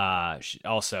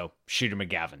 Also Shooter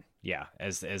McGavin, yeah,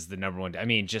 as the number 1. I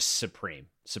mean, just supreme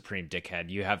dickhead.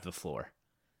 You have the floor.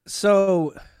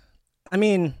 So, I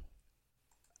mean,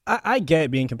 I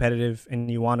get being competitive and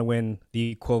you want to win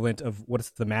the equivalent of what's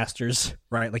the Masters,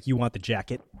 right? Like you want the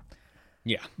jacket.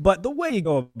 Yeah. But the way you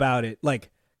go about it, like,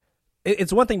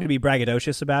 it's one thing to be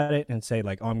braggadocious about it and say,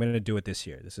 like, oh, I'm going to do it this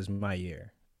year. This is my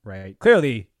year, right?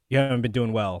 Clearly, you haven't been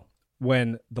doing well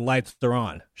when the lights are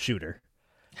on, Shooter.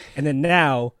 And then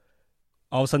now,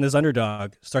 all of a sudden, this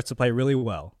underdog starts to play really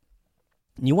well.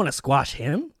 And you want to squash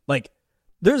him? Like,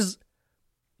 there's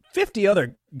 50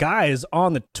 other guys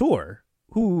on the tour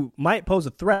who might pose a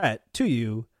threat to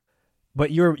you,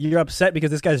 but you're upset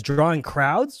because this guy's drawing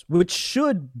crowds, which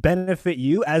should benefit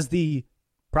you as the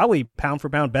probably pound for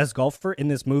pound best golfer in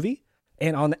this movie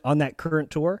and on that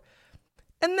current tour.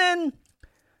 And then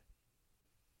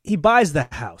he buys the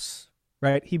house,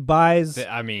 right? He buys,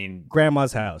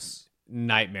 grandma's house.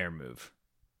 Nightmare move.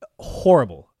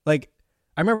 Horrible. Like,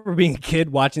 I remember being a kid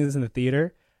watching this in the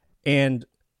theater and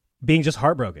being just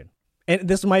heartbroken. And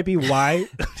this might be why,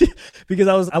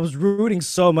 because I was rooting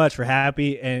so much for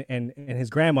Happy and his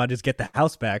grandma to just get the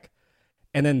house back.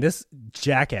 And then this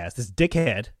jackass, this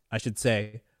dickhead, I should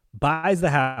say, buys the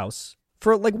house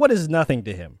for like what is nothing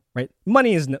to him, right?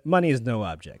 Money is no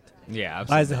object. Yeah,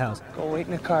 absolutely. Buys the house. Go wait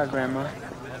in the car, Grandma.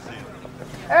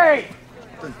 Hey!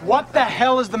 What the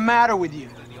hell is the matter with you?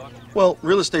 Well,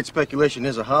 real estate speculation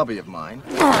is a hobby of mine.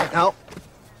 Now,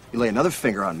 you lay another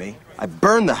finger on me, I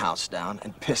burn the house down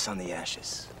and piss on the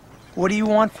ashes. What do you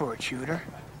want for it, Shooter?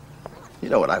 You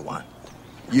know what I want.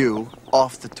 You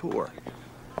off the tour.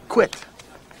 Quit.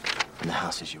 And the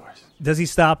house is yours. Does he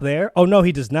stop there? Oh, no,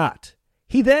 he does not.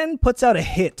 He then puts out a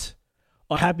hit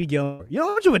on Happy Gilmore. You know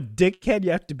how much of a dickhead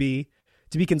you have to be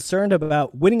concerned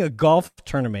about winning a golf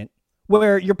tournament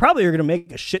where you're probably going to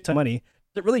make a shit ton of money.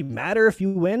 Does it really matter if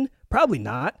you win? Probably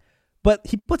not. But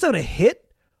he puts out a hit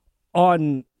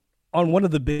on one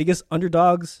of the biggest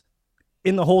underdogs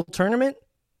in the whole tournament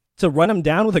to run him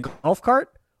down with a golf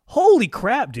cart. Holy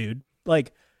crap, dude.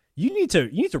 Like, you need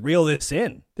to reel this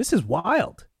in. This is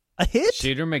wild. A hit?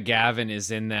 Shooter McGavin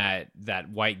is in that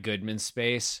White Goodman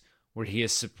space where he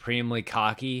is supremely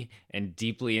cocky and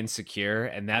deeply insecure,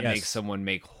 and that makes someone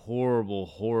make horrible,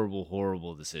 horrible,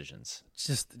 horrible decisions.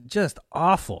 Just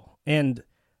awful. And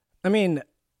I mean,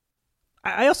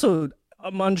 I'm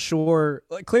unsure.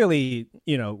 Like, clearly,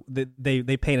 you know,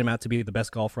 they paint him out to be the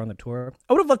best golfer on the tour.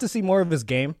 I would have loved to see more of his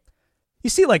game. You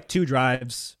see like 2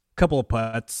 drives, couple of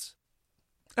putts.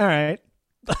 All right.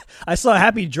 I saw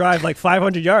Happy drive like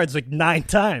 500 yards like 9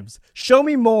 times. Show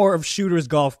me more of Shooter's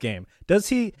golf game. Does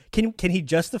he can he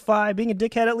justify being a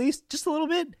dickhead at least just a little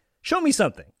bit? Show me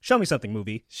something. Show me something,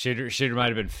 movie. Shooter might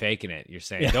have been faking it. You're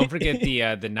saying. Don't forget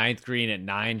the ninth green at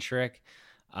 9 trick.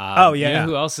 Oh yeah. You know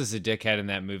who else is a dickhead in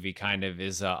that movie? Kind of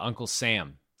is Uncle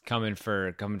Sam coming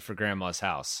for Grandma's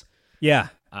house. Yeah.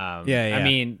 Yeah. I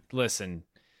mean, listen,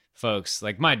 folks.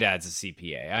 Like, my dad's a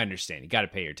CPA. I understand. You got to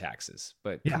pay your taxes,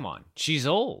 but come on, she's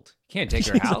old. You can't take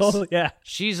her house. Old, yeah.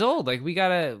 She's old. Like, we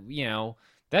gotta,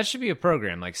 that should be a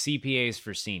program like CPAs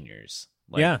for seniors.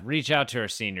 Like, reach out to our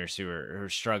seniors who are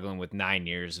struggling with 9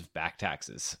 years of back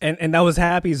taxes. And that was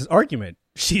Happy's argument.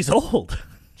 She's old.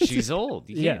 She's old.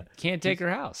 You can't take her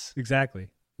house. Exactly.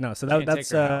 No, so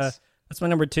that's my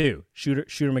number 2. Shooter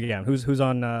McGavin. Who's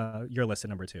on your list at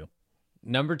number 2?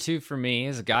 Number 2 for me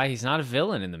is a guy. He's not a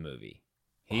villain in the movie.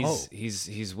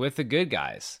 He's with the good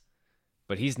guys,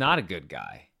 but he's not a good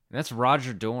guy. And that's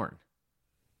Roger Dorn.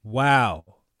 Wow.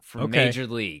 From Major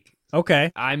League.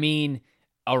 Okay. I mean,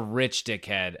 a rich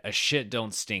dickhead, a shit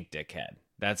don't stink dickhead.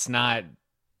 That's not,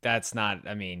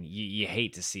 I mean, you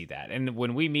hate to see that. And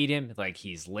when we meet him, like,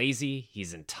 he's lazy,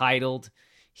 he's entitled,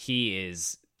 he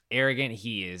is arrogant.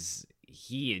 He's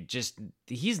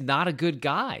not a good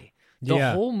guy.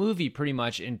 The whole movie, pretty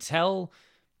much, until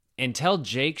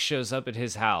Jake shows up at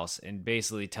his house and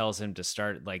basically tells him to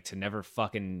start, like, to never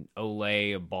fucking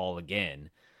Olay a ball again.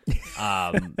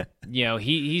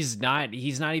 He's not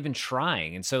even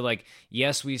trying. And so, like,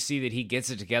 yes, we see that he gets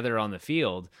it together on the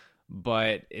field,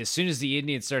 but as soon as the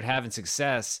Indians start having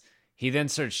success, he then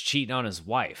starts cheating on his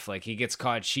wife. Like, he gets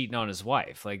caught cheating on his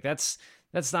wife. Like, that's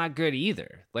not good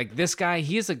either. Like, this guy,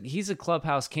 he's a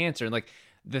clubhouse cancer. And, like,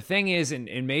 the thing is,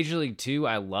 in Major League 2,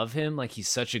 I love him. Like, he's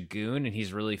such a goon and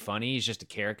he's really funny. He's just a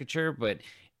caricature. But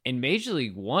in Major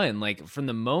League 1, like, from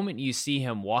the moment you see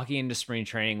him walking into spring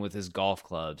training with his golf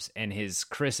clubs and his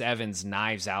Chris Evans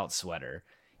Knives Out sweater,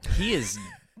 he is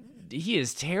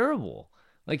terrible.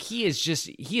 Like, he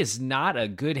is not a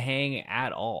good hang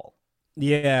at all.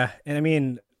 Yeah, and I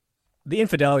mean, the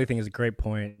infidelity thing is a great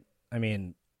point. I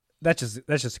mean, that's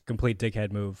just a complete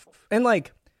dickhead move. And,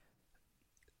 like,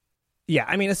 yeah,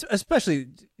 I mean, especially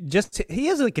just he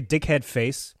has like a dickhead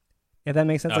face, if that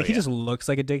makes sense. He just looks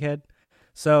like a dickhead.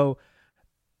 So,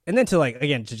 and then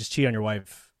to just cheat on your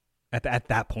wife at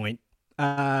that point,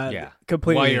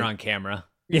 completely while you're on camera.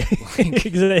 Yeah,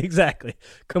 exactly.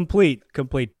 Complete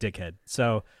dickhead.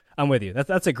 So I'm with you.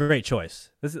 That's a great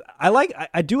choice.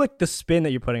 I do like the spin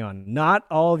that you're putting on. Not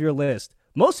all of your list.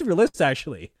 Most of your lists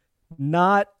actually,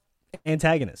 not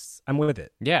antagonists. I'm with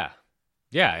it. Yeah.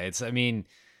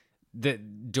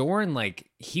 Dorn, like,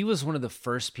 he was one of the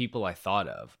first people I thought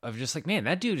of just like, man,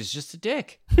 that dude is just a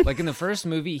dick. Like, in the first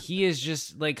movie, he is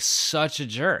just like such a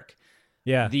jerk.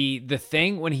 Yeah. The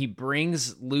thing when he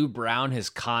brings Lou Brown his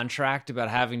contract about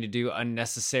having to do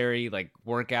unnecessary, like,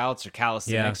 workouts or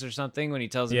calisthenics or something, when he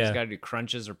tells him he's got to do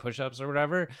crunches or push-ups or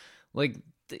whatever, like,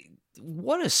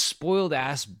 what a spoiled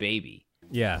ass baby.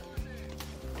 Yeah.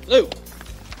 Lou,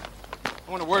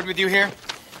 I want a word with you here.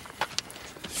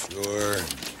 Sure.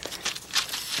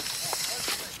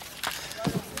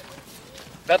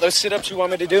 About those sit-ups you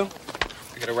want me to do?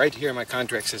 I got it right here. My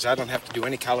contract says I don't have to do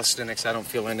any calisthenics I don't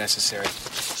feel are necessary.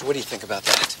 So what do you think about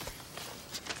that?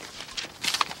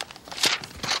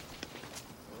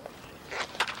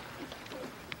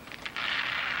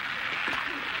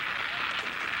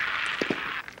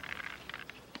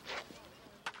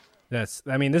 This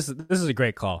is a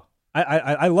great call.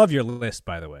 I love your list,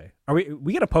 by the way.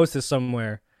 We got to post this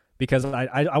somewhere because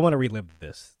I want to relive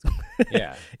this.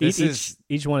 Yeah.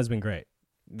 Each one has been great.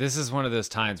 This is one of those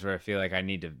times where I feel like I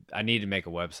need to make a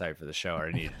website for the show, or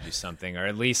I need to do something, or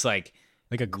at least like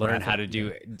a learn how to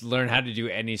do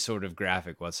any sort of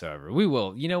graphic whatsoever. We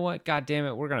will. You know what? God damn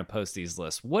it, we're gonna post these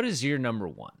lists. What is your number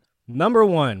one? Number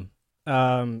one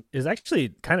is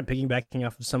actually kind of piggybacking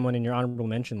off of someone in your honorable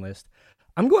mention list.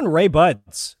 I'm going Ray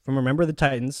Buds from Remember the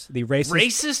Titans, the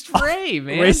racist Ray,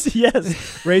 man.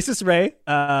 Racist Ray,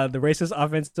 the racist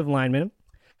offensive lineman.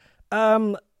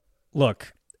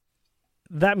 Look,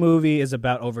 that movie is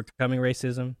about overcoming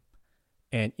racism,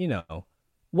 and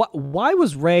why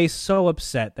was Ray so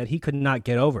upset that he could not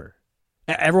get over?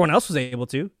 Everyone else was able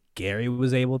to. Gary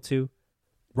was able to.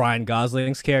 Ryan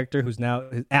Gosling's character, who's now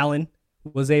Alan,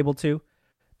 was able to.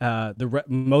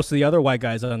 Most of the other white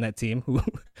guys on that team who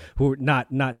were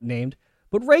not named,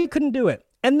 but Ray couldn't do it.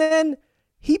 And then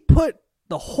he put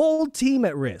the whole team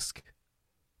at risk,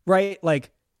 right?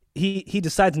 Like he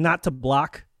decides not to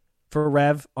block for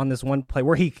Rev on this one play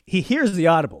where he hears the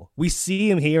audible. We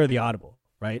see him hear the audible,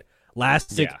 right?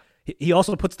 Lastic. Yeah. He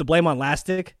also puts the blame on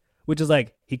Lastic, which is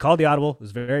like he called the audible.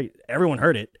 It was everyone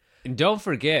heard it. And don't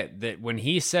forget that when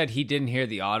he said he didn't hear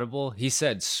the audible, he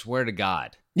said, "Swear to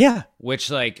God." Yeah.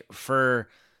 Which, like, for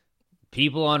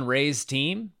people on Ray's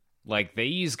team, like, they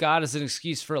use God as an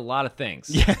excuse for a lot of things.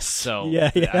 Yes. So,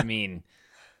 yeah. I mean.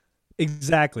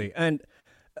 Exactly. And,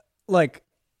 like,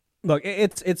 look,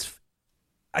 it's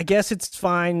I guess it's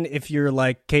fine if you're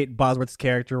like Kate Bosworth's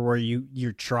character where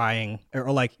you're trying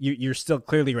or like you're still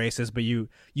clearly racist, but you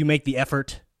make the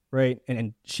effort, right?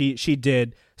 And she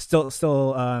did still a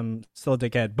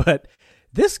dickhead. But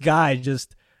this guy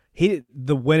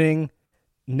the winning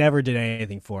never did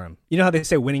anything for him. You know how they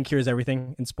say winning cures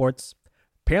everything in sports?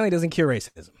 Apparently it doesn't cure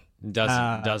racism.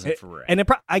 Doesn't for Ray. And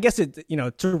I guess it,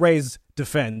 to Ray's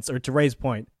defense or to Ray's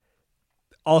point,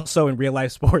 also in real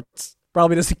life sports,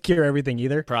 probably doesn't cure everything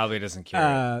either. Probably doesn't cure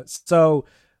it.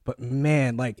 But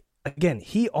man, like, again,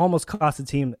 he almost cost the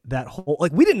team that whole,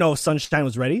 like, we didn't know if Sunshine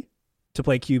was ready to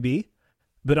play QB,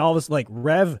 but all this, like,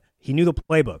 Rev, he knew the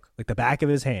playbook, like the back of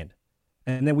his hand.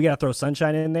 And then we got to throw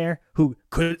Sunshine in there, who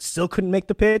still couldn't make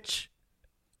the pitch.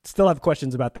 Still have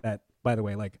questions about that, by the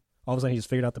way. Like, all of a sudden he just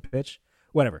figured out the pitch.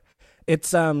 Whatever.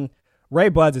 It's Ray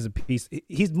Buds is a piece.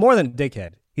 He's more than a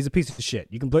dickhead. He's a piece of shit.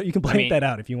 You can blame that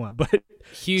out if you want, but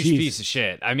huge piece of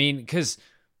shit. I mean, because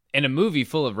in a movie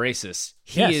full of racists,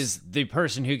 he is the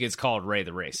person who gets called Ray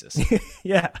the racist.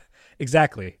 Yeah,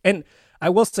 exactly. And I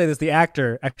will say this: the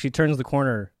actor actually turns the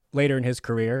corner later in his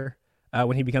career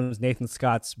when he becomes Nathan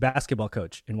Scott's basketball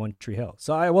coach in One Tree Hill.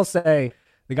 So I will say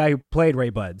the guy who played Ray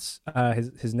Buds,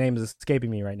 his name is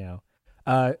escaping me right now.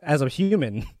 As a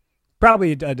human,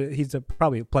 he's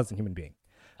probably a pleasant human being.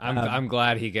 I'm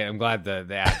glad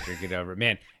the actor get over it.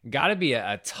 Man, got to be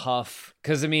a tough,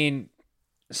 because I mean,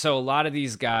 so a lot of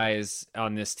these guys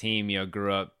on this team,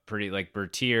 grew up pretty, like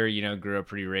Bertier, grew up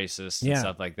pretty racist and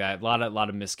stuff like that. A lot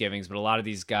of misgivings, but a lot of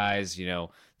these guys,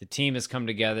 the team has come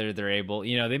together. They're able,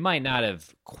 they might not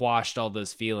have quashed all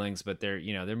those feelings, but they're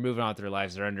moving on with their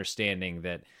lives. They're understanding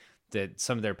that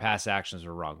some of their past actions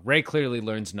were wrong. Ray clearly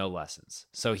learns no lessons.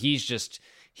 So he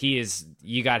is,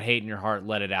 you got hate in your heart,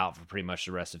 let it out for pretty much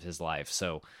the rest of his life.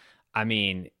 So, I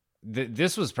mean,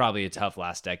 this was probably a tough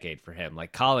last decade for him.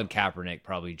 Like Colin Kaepernick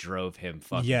probably drove him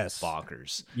fucking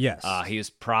bonkers. Yes. He was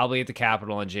probably at the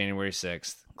Capitol on January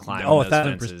 6th, climbing those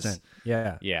 1,000%. fences.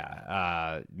 Yeah.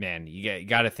 Yeah. Man, you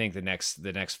got to think the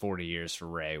next 40 years for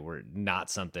Ray were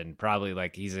not something, probably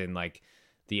like he's in like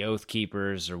the Oath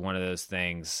Keepers or one of those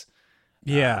things.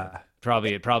 Yeah.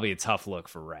 Probably a tough look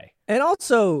for Ray. And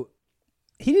also,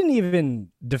 he didn't even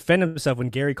defend himself when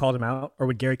Gary called him out or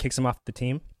when Gary kicks him off the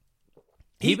team.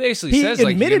 He basically says,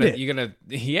 like, you're gonna,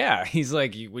 he's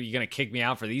like, you gonna kick me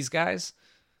out for these guys?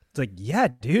 It's like, yeah,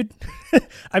 dude.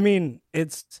 I mean,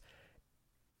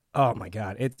 oh my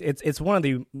God. It's one of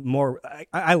the more,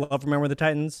 I love Remember the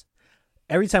Titans.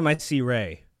 Every time I see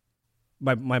Ray,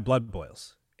 my blood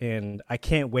boils and I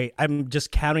can't wait. I'm just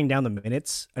counting down the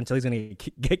minutes until he's going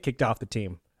to get kicked off the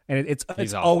team. And it's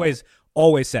always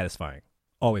satisfying.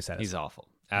 Always satisfying. He's awful.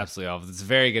 Absolutely awful. It's a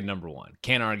very good number one.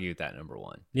 Can't argue with that number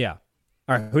one. Yeah.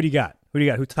 All right, who do you got?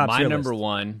 Who tops my your number list?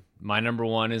 one? My number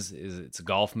one is it's a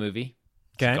golf movie.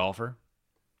 It's a golfer.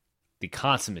 The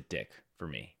consummate dick for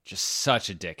me. Just such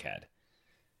a dickhead.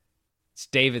 It's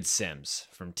David Sims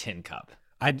from Tin Cup.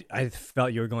 I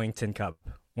felt you were going Tin Cup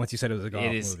once you said it was a golf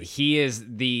movie. He is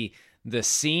the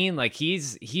scene, like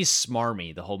he's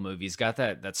smarmy the whole movie. He's got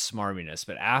that smarminess,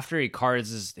 but after he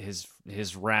cards his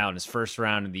first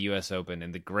round in the U.S. Open,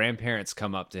 and the grandparents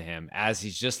come up to him as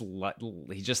he just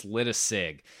lit a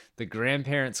cig. The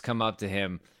grandparents come up to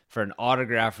him for an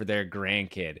autograph for their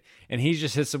grandkid, and he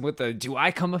just hits them with the "Do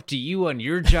I come up to you on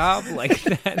your job?" like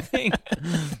that thing.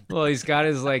 Well, he's got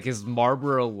his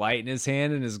Marlboro Light in his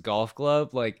hand and his golf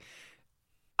club. Like,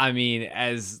 I mean,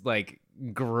 as like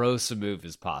gross a move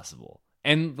as possible.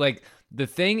 And like the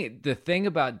thing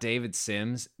about David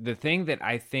Sims, the thing that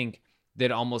I think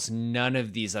that almost none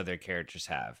of these other characters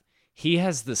have, he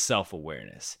has the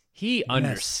self-awareness. He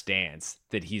understands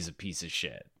that he's a piece of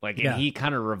shit. Like, and he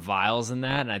kind of reviles in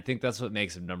that, and I think that's what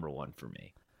makes him number one for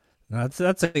me. No,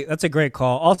 that's a great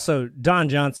call. Also, Don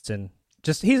Johnson,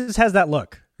 he just has that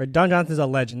look. Right? Don Johnson's a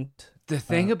legend. The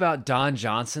thing about Don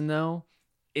Johnson though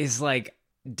is like,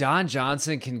 Don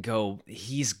Johnson can go,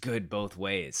 he's good both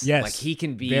ways. Yes. Like he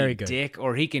can be a dick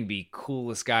or he can be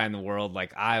coolest guy in the world.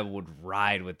 Like I would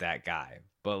ride with that guy.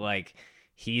 But like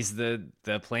he's the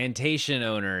plantation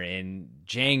owner in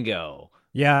Django.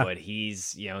 Yeah. But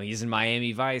he's in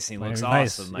Miami Vice and he looks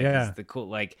awesome. Like he's the cool,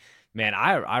 like, man,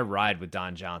 I ride with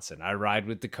Don Johnson. I ride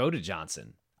with Dakota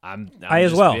Johnson. I'm as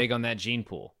just well. big on that gene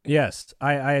pool. Yes.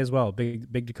 I as well.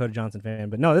 Big Dakota Johnson fan.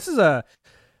 But no, it's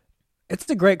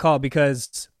a great call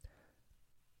because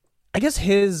I guess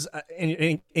his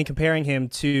in comparing him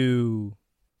to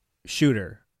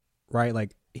Shooter, right?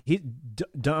 Like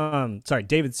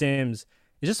David Sims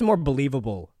is just a more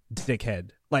believable dickhead.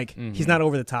 Like he's not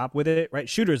over the top with it, right?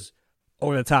 Shooter's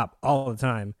over the top all the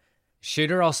time.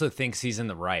 Shooter also thinks he's in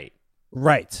the right.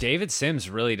 Right. David Sims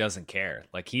really doesn't care.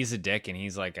 Like he's a dick and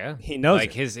he's like, he knows.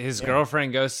 Like his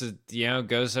girlfriend goes over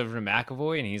to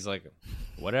McAvoy and he's like,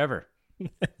 whatever.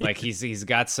 Like he's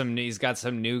got some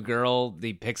new girl.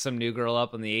 He picked some new girl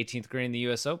up on the 18th green in the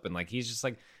U.S. Open. Like he's just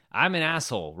like, I'm an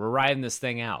asshole. We're riding this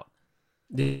thing out.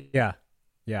 Yeah.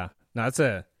 No, that's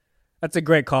a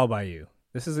great call by you.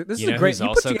 This is a great. Who's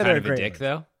also kind of a dick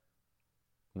though.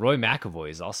 Roy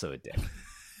McAvoy is also a dick.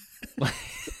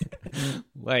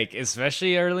 Like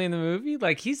especially early in the movie.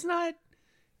 Like he's not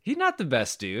the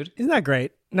best dude. He's not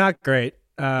great. Not great.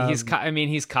 He's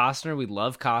Costner. We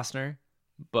love Costner,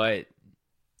 but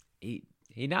he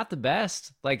not the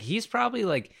best. Like he's probably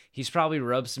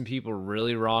rubbed some people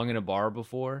really wrong in a bar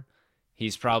before.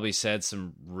 He's probably said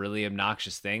some really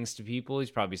obnoxious things to people.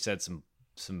 He's probably said some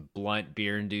blunt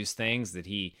beer induced things that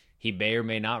he may or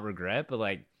may not regret. But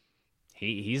like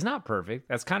He's not perfect.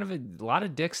 That's kind of a lot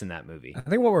of dicks in that movie. I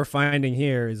think what we're finding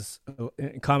here is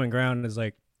common ground is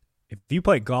like, if you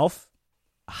play golf,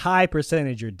 high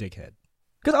percentage you're a dickhead.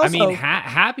 I mean,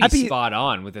 Happy's spot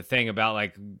on with the thing about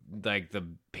like the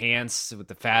pants with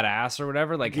the fat ass or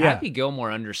whatever. Like Happy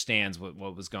Gilmore understands what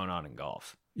was going on in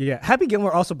golf. Yeah, Happy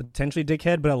Gilmore also potentially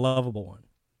dickhead, but a lovable one,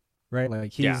 right?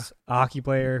 Like he's a hockey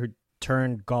player who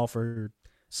turned golfer.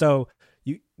 So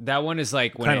that one is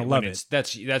like when it's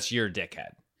that's your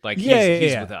dickhead. Like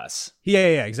he's with us.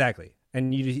 Yeah, exactly.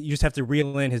 And you just have to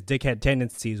reel in his dickhead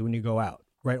tendencies when you go out,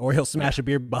 right? Or he'll smash a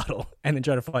beer bottle and then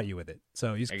try to fight you with it.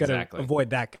 So you just gotta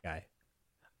avoid that guy.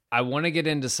 I want to get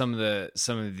into some of the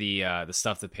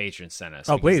stuff the patrons sent us.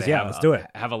 Oh, please, let's do it.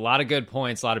 Have a lot of good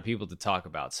points, a lot of people to talk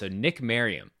about. So Nick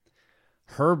Merriam,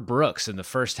 Herb Brooks in the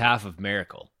first half of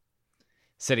Miracle,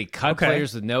 said he cut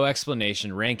players with no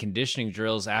explanation, ran conditioning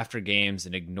drills after games,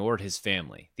 and ignored his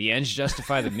family. The ends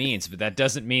justify the means, but that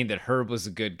doesn't mean that Herb was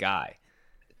a good guy.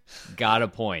 Got a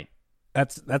point.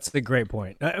 That's a great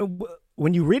point.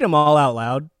 When you read them all out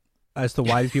loud as to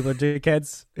why these people are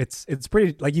dickheads, it's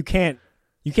pretty like you can't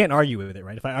argue with it,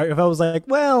 right? If I was like,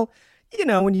 well,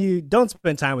 when you don't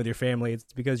spend time with your family,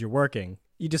 it's because you're working.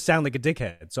 You just sound like a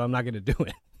dickhead, so I'm not going to do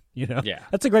it. Yeah,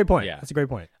 that's a great point. Yeah, that's a great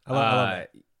point. I love that.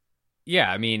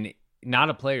 Yeah, I mean, not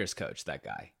a player's coach, that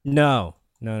guy. No,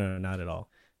 not at all.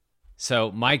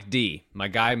 So Mike D, my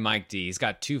guy Mike D, he's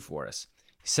got two for us.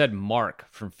 He said Mark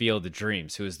from Field of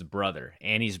Dreams, who is the brother,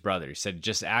 Annie's brother. He said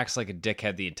just acts like a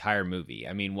dickhead the entire movie.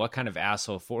 I mean, what kind of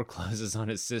asshole forecloses on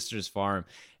his sister's farm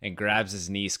and grabs his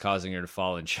niece, causing her to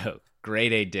fall and choke?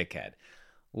 Grade A dickhead.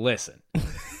 Listen,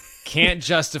 can't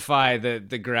justify the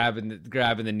grabbing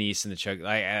the niece and the choke.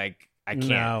 I can't.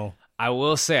 No. I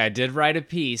will say I did write a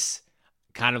piece,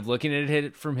 kind of looking at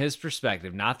it from his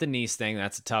perspective, not the niece thing.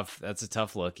 That's a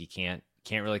tough look. He can't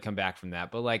really come back from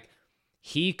that. But like,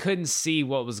 he couldn't see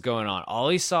what was going on. All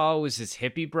he saw was his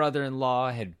hippie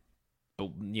brother-in-law had,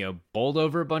 bowled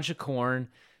over a bunch of corn.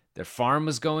 Their farm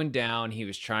was going down. He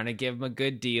was trying to give him a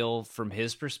good deal from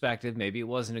his perspective. Maybe it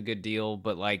wasn't a good deal,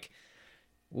 but like,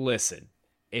 listen,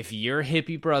 if your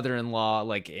hippie brother-in-law,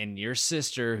 like, and your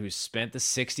sister who spent the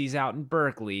 60s out in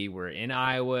Berkeley were in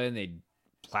Iowa and they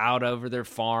plowed over their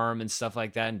farm and stuff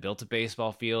like that and built a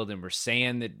baseball field and were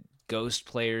saying that ghost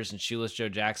players and Shoeless Joe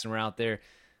Jackson were out there,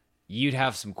 you'd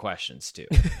have some questions too.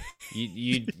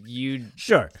 You'd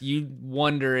sure. You'd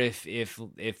wonder if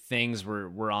things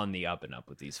were on the up and up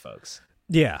with these folks.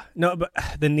 Yeah, no, but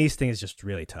the niece thing is just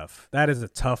really tough. That is a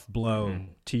tough blow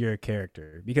to your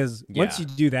character because once you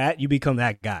do that, you become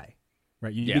that guy,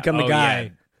 right? You become the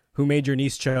guy who made your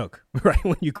niece choke right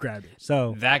when you grabbed her.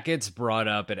 So that gets brought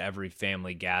up at every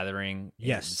family gathering.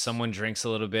 Yes, someone drinks a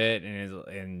little bit,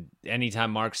 and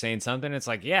anytime Mark's saying something, it's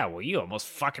like, yeah, well, you almost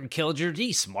fucking killed your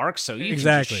niece, Mark. So you can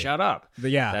just shut up.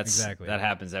 But exactly. That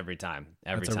happens every time.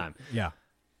 Every time. Yeah.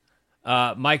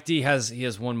 Mike D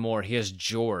has one more. He has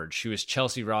George, who is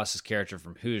Chelsea Ross's character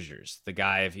from Hoosiers. The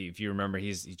guy, if you remember,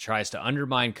 he tries to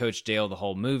undermine Coach Dale the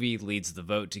whole movie, leads the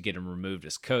vote to get him removed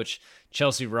as coach.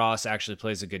 Chelsea Ross actually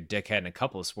plays a good dickhead in a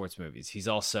couple of sports movies. He's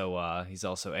also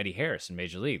Eddie Harris in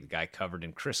Major League, the guy covered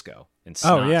in Crisco and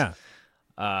Snot. Oh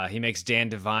yeah. He makes Dan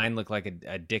Devine look like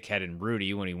a dickhead in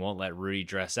Rudy when he won't let Rudy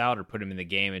dress out or put him in the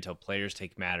game until players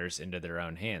take matters into their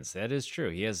own hands. That is true.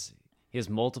 He has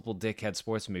multiple dickhead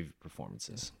sports movie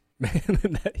performances.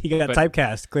 He got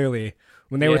typecast, clearly.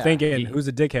 When they were thinking, who's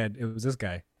a dickhead, it was this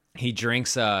guy. He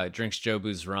drinks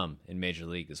Jobu's rum in Major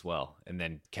League as well, and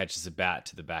then catches a bat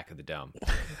to the back of the dome.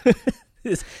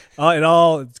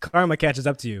 Karma catches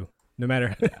up to you, no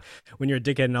matter when you're a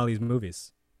dickhead in all these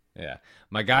movies. Yeah.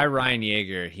 My guy, Ryan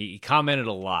Yeager, he commented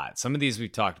a lot. Some of these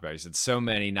we've talked about. He said so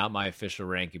many, not my official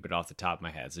ranking, but off the top of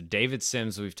my head. So David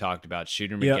Sims, we've talked about.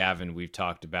 Shooter McGavin, we've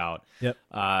talked about. Yep.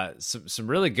 Some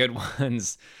really good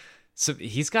ones. So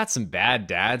he's got some bad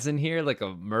dads in here, like a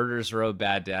Murderers Row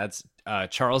bad dads.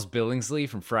 Charles Billingsley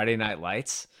from Friday Night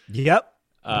Lights. Yep.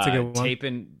 That's a good one.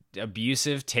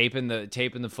 Taping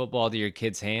the football to your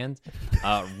kid's hand.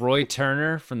 Roy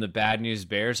Turner from the Bad News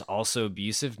Bears, also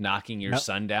abusive, knocking your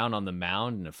son down on the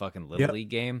mound in a fucking Little League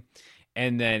game.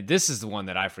 And then this is the one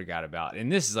that I forgot about.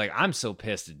 And this is like, I'm so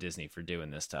pissed at Disney for doing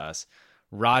this to us.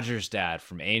 Roger's dad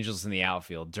from Angels in the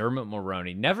Outfield, Dermot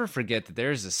Mulroney. Never forget that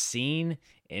there's a scene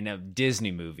in a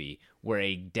Disney movie where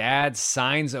a dad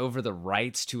signs over the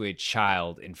rights to a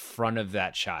child in front of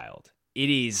that child. It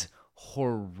is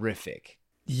horrific.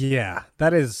 Yeah,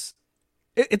 that is.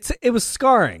 It was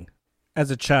scarring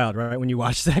as a child, right? When you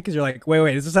watch that, because you're like,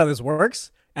 wait, is this how this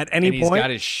works? At any point, he's got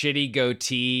his shitty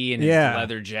goatee and his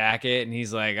leather jacket, and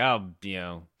he's like, oh,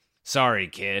 sorry,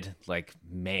 kid. Like,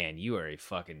 man, you are a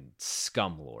fucking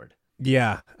scumlord.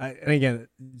 Yeah. And again,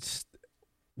 just,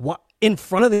 what in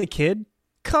front of the kid?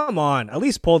 Come on, at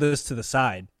least pull this to the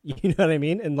side. You know what I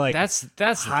mean? And like that's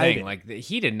the thing. it. Like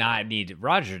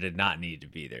Roger did not need to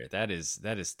be there. That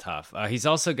is tough. He's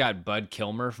also got Bud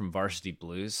Kilmer from Varsity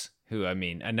Blues, who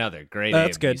another great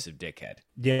abusive dickhead.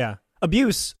 Yeah,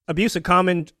 abuse a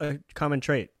common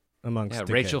trait amongst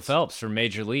dickheads. Rachel Phelps from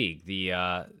Major League,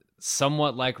 the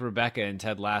somewhat like Rebecca and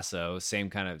Ted Lasso,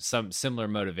 some similar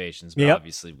motivations, but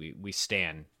obviously we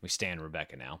stan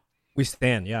Rebecca now. We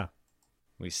stan.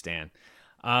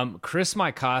 Chris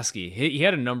Mykowski, he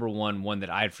had a number one that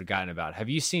I had forgotten about. Have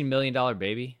you seen $1 Million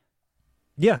Baby?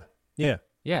 Yeah.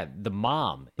 Yeah, the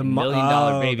mom, $1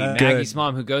 Million Baby, Maggie's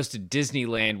mom, who goes to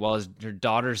Disneyland while her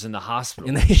daughter's in the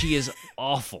hospital. She is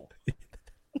awful.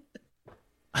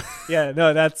 Yeah,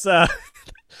 no, that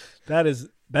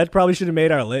probably should have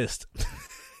made our list.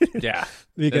 Yeah,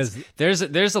 because there's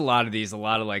a lot of these, a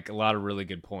lot of really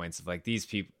good points of like these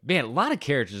people. Man, a lot of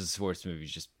characters in sports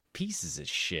movies just pieces of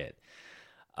shit.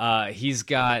 He's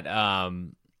got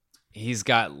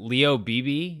Leo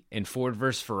Beebe in Ford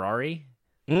vs Ferrari.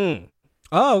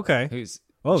 Oh, okay. Who's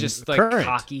Oh, just like current.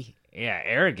 cocky,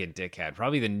 arrogant dickhead.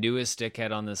 Probably the newest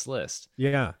dickhead on this list.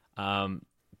 Yeah.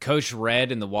 Coach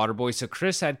Red in The Waterboy. So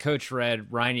Chris had Coach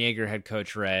Red, Ryan Yeager had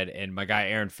Coach Red, and my guy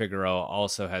Aaron Figueroa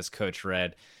also has Coach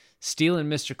Red. Stealing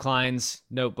Mr. Klein's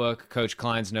notebook, Coach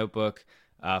Klein's notebook.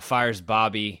 Fires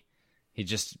Bobby. He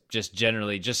just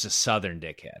generally just a Southern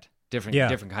dickhead.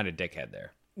 Different kind of dickhead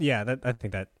there. Yeah, I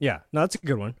think that. Yeah, no, that's a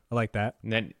good one. I like that.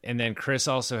 And then Chris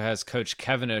also has Coach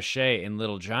Kevin O'Shea in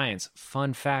Little Giants.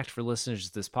 Fun fact for listeners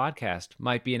to this podcast: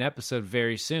 might be an episode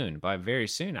very soon. By very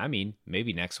soon, I mean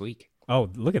maybe next week. Oh,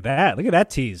 look at that! Look at that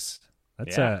tease.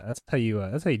 That's how you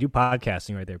do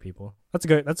podcasting right there, people. That's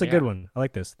a good one. I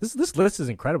like this. This list is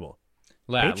incredible.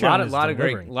 A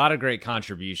lot of great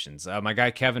contributions. My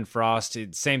guy Kevin Frost,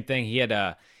 same thing. He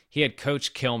had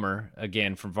Coach Kilmer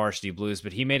again from Varsity Blues,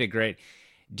 but he made a great.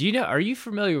 Are you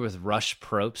familiar with Rush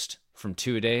Probst from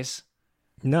Two A Days?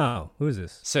 No, who is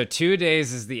this? So Two A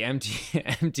Days is the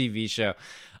MTV show.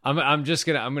 I'm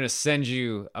gonna send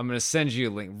you a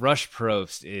link. Rush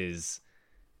Probst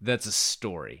that's a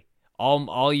story.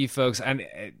 All you folks, and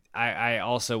I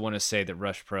also want to say that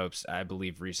Rush Probst, I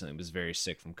believe recently was very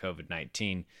sick from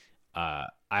COVID-19. I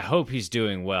hope he's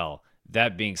doing well.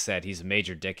 That being said, he's a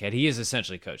major dickhead. He is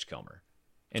essentially Coach Kilmer.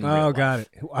 Got it.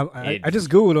 I just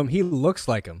Googled him. He looks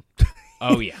like him.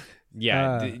 Oh,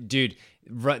 yeah. Dude,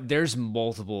 there's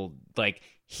multiple, like,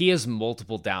 he has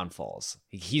multiple downfalls.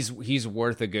 He's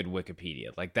worth a good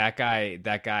Wikipedia. Like, that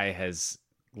guy has,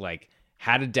 like,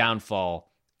 had a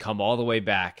downfall, come all the way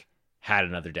back, had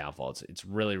another downfall. It's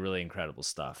really, really incredible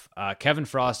stuff. Kevin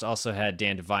Frost also had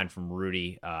Dan Devine from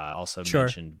Rudy, also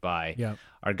mentioned by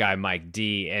our guy Mike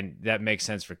D, and that makes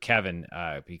sense for Kevin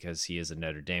because he is a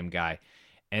Notre Dame guy.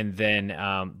 And then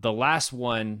the last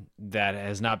one that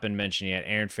has not been mentioned yet,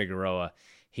 Aaron Figueroa,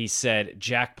 he said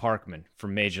Jack Parkman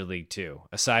from Major League 2.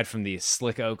 Aside from the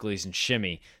Slick Oakleys and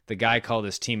Shimmy, the guy called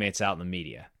his teammates out in the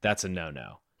media. That's a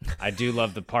no-no. I do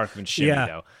love the Parkman Shimmy,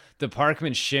 though. The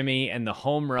Parkman Shimmy and the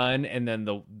home run and then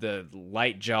the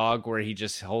light jog where he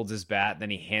just holds his bat, then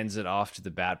he hands it off to the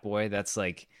bat boy. That's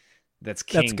king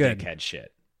dickhead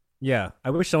shit. Yeah,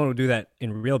 I wish someone would do that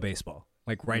in real baseball,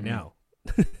 like right now.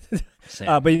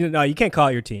 But you can't call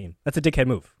it your team. That's a dickhead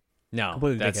move. No,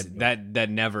 that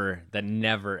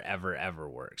never ever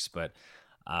works. But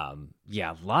a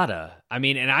lot of. I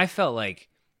mean, and I felt like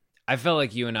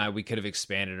you and I, we could have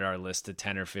expanded our list to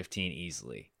 10 or 15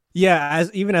 easily. Yeah,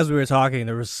 even as we were talking,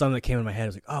 there was some that came in my head. I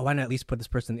was like, oh, why not at least put this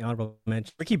person in the honorable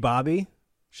mention? Ricky Bobby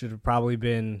should have probably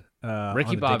been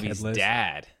Ricky Bobby's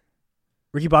dad.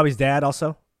 Ricky Bobby's dad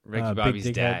also. Ricky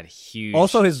Bobby's dad, huge,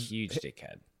 also huge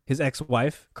dickhead. His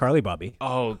ex-wife, Carly Bobby.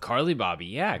 Oh, Carly Bobby,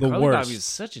 yeah. The Carly worst. Bobby was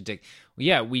such a dick.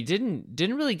 Yeah, we didn't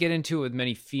really get into it with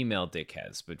many female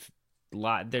dickheads, but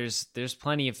there's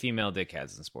plenty of female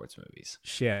dickheads in sports movies.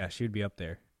 Yeah, she would be up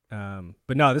there.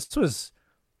 But no, this was,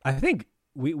 I think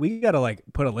we got to like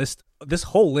put this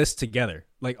whole list together.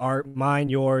 Like mine,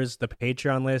 yours, the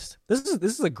Patreon list. This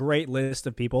is a great list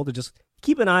of people to just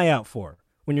keep an eye out for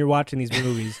when you're watching these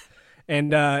movies.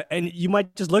 And you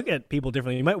might just look at people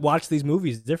differently. You might watch these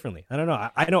movies differently. I don't know.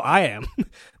 I know I am.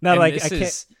 Not like I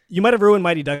can't. You might have ruined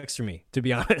Mighty Ducks for me, to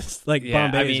be honest. Like, yeah,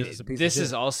 Bombay I mean, is just a piece this of is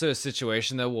shit. also a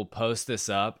situation though. We'll post this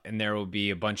up, and there will be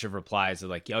a bunch of replies of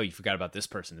like, "Yo, you forgot about this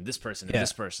person and this person and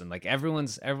this person." Like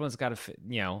everyone's got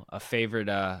a favorite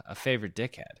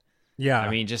dickhead. Yeah, I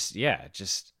mean,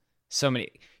 just so many.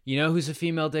 You know who's a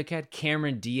female dickhead?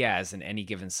 Cameron Diaz in Any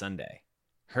Given Sunday.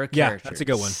 Her character that's a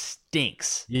good one.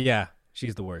 Stinks. Yeah,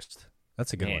 she's the worst.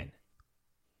 That's a good one.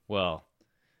 Well,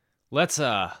 let's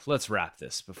wrap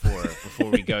this before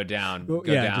we go down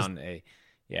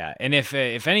And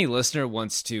if any listener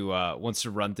wants to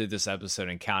run through this episode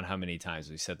and count how many times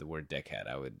we said the word dickhead,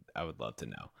 I would love to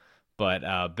know.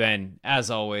 But Ben, as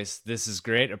always, this is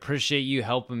great. Appreciate you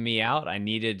helping me out. I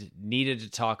needed to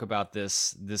talk about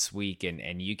this week,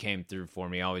 and you came through for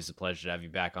me. Always a pleasure to have you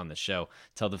back on the show.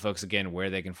 Tell the folks again where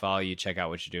they can follow you. Check out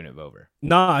what you're doing at Vover.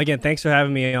 No, again, thanks for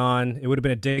having me on. It would have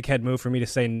been a dickhead move for me to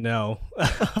say no.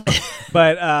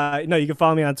 But no, you can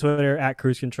follow me on Twitter at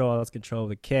Cruise Control. That's Control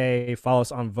with a K. Follow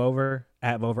us on Vover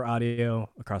at Vover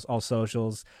Audio across all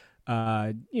socials.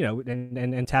 And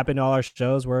tap into all our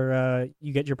shows where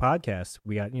you get your podcasts.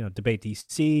 We got, Debate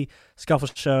DC, Scuffle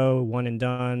Show, One and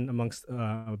Done, amongst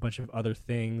a bunch of other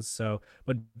things. So,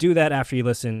 but do that after you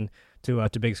listen to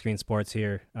Big Screen Sports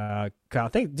here. Kyle,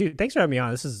 thanks for having me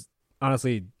on. This is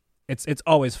honestly, it's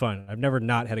always fun. I've never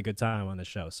not had a good time on this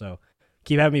show. So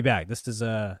keep having me back. This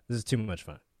is too much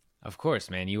fun. Of course,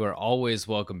 man. You are always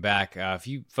welcome back. If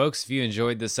you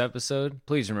enjoyed this episode,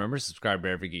 please remember, subscribe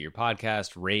wherever you get your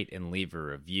podcast, rate, and leave a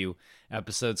review.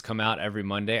 Episodes come out every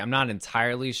Monday. I'm not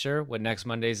entirely sure what next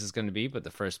Monday's is going to be, but the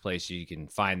first place you can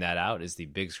find that out is the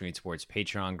Big Screen Sports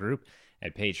Patreon group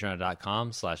at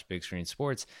patreon.com/Big Screen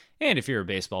Sports. And if you're a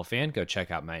baseball fan, go check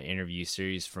out my interview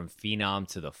series From Phenom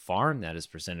to the Farm. That is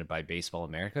presented by Baseball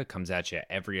America. Comes at you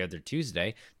every other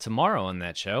Tuesday. Tomorrow on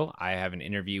that show, I have an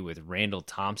interview with Randall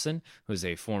Thompson, who's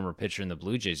a former pitcher in the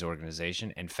Blue Jays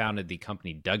organization and founded the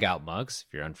company Dugout Mugs.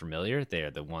 If you're unfamiliar, they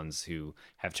are the ones who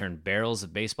have turned barrels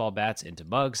of baseball bats into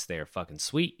mugs. They are fucking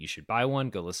sweet. You should buy one.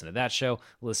 Go listen to that show.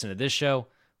 Listen to this show.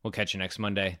 We'll catch you next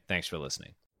Monday. Thanks for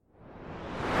listening.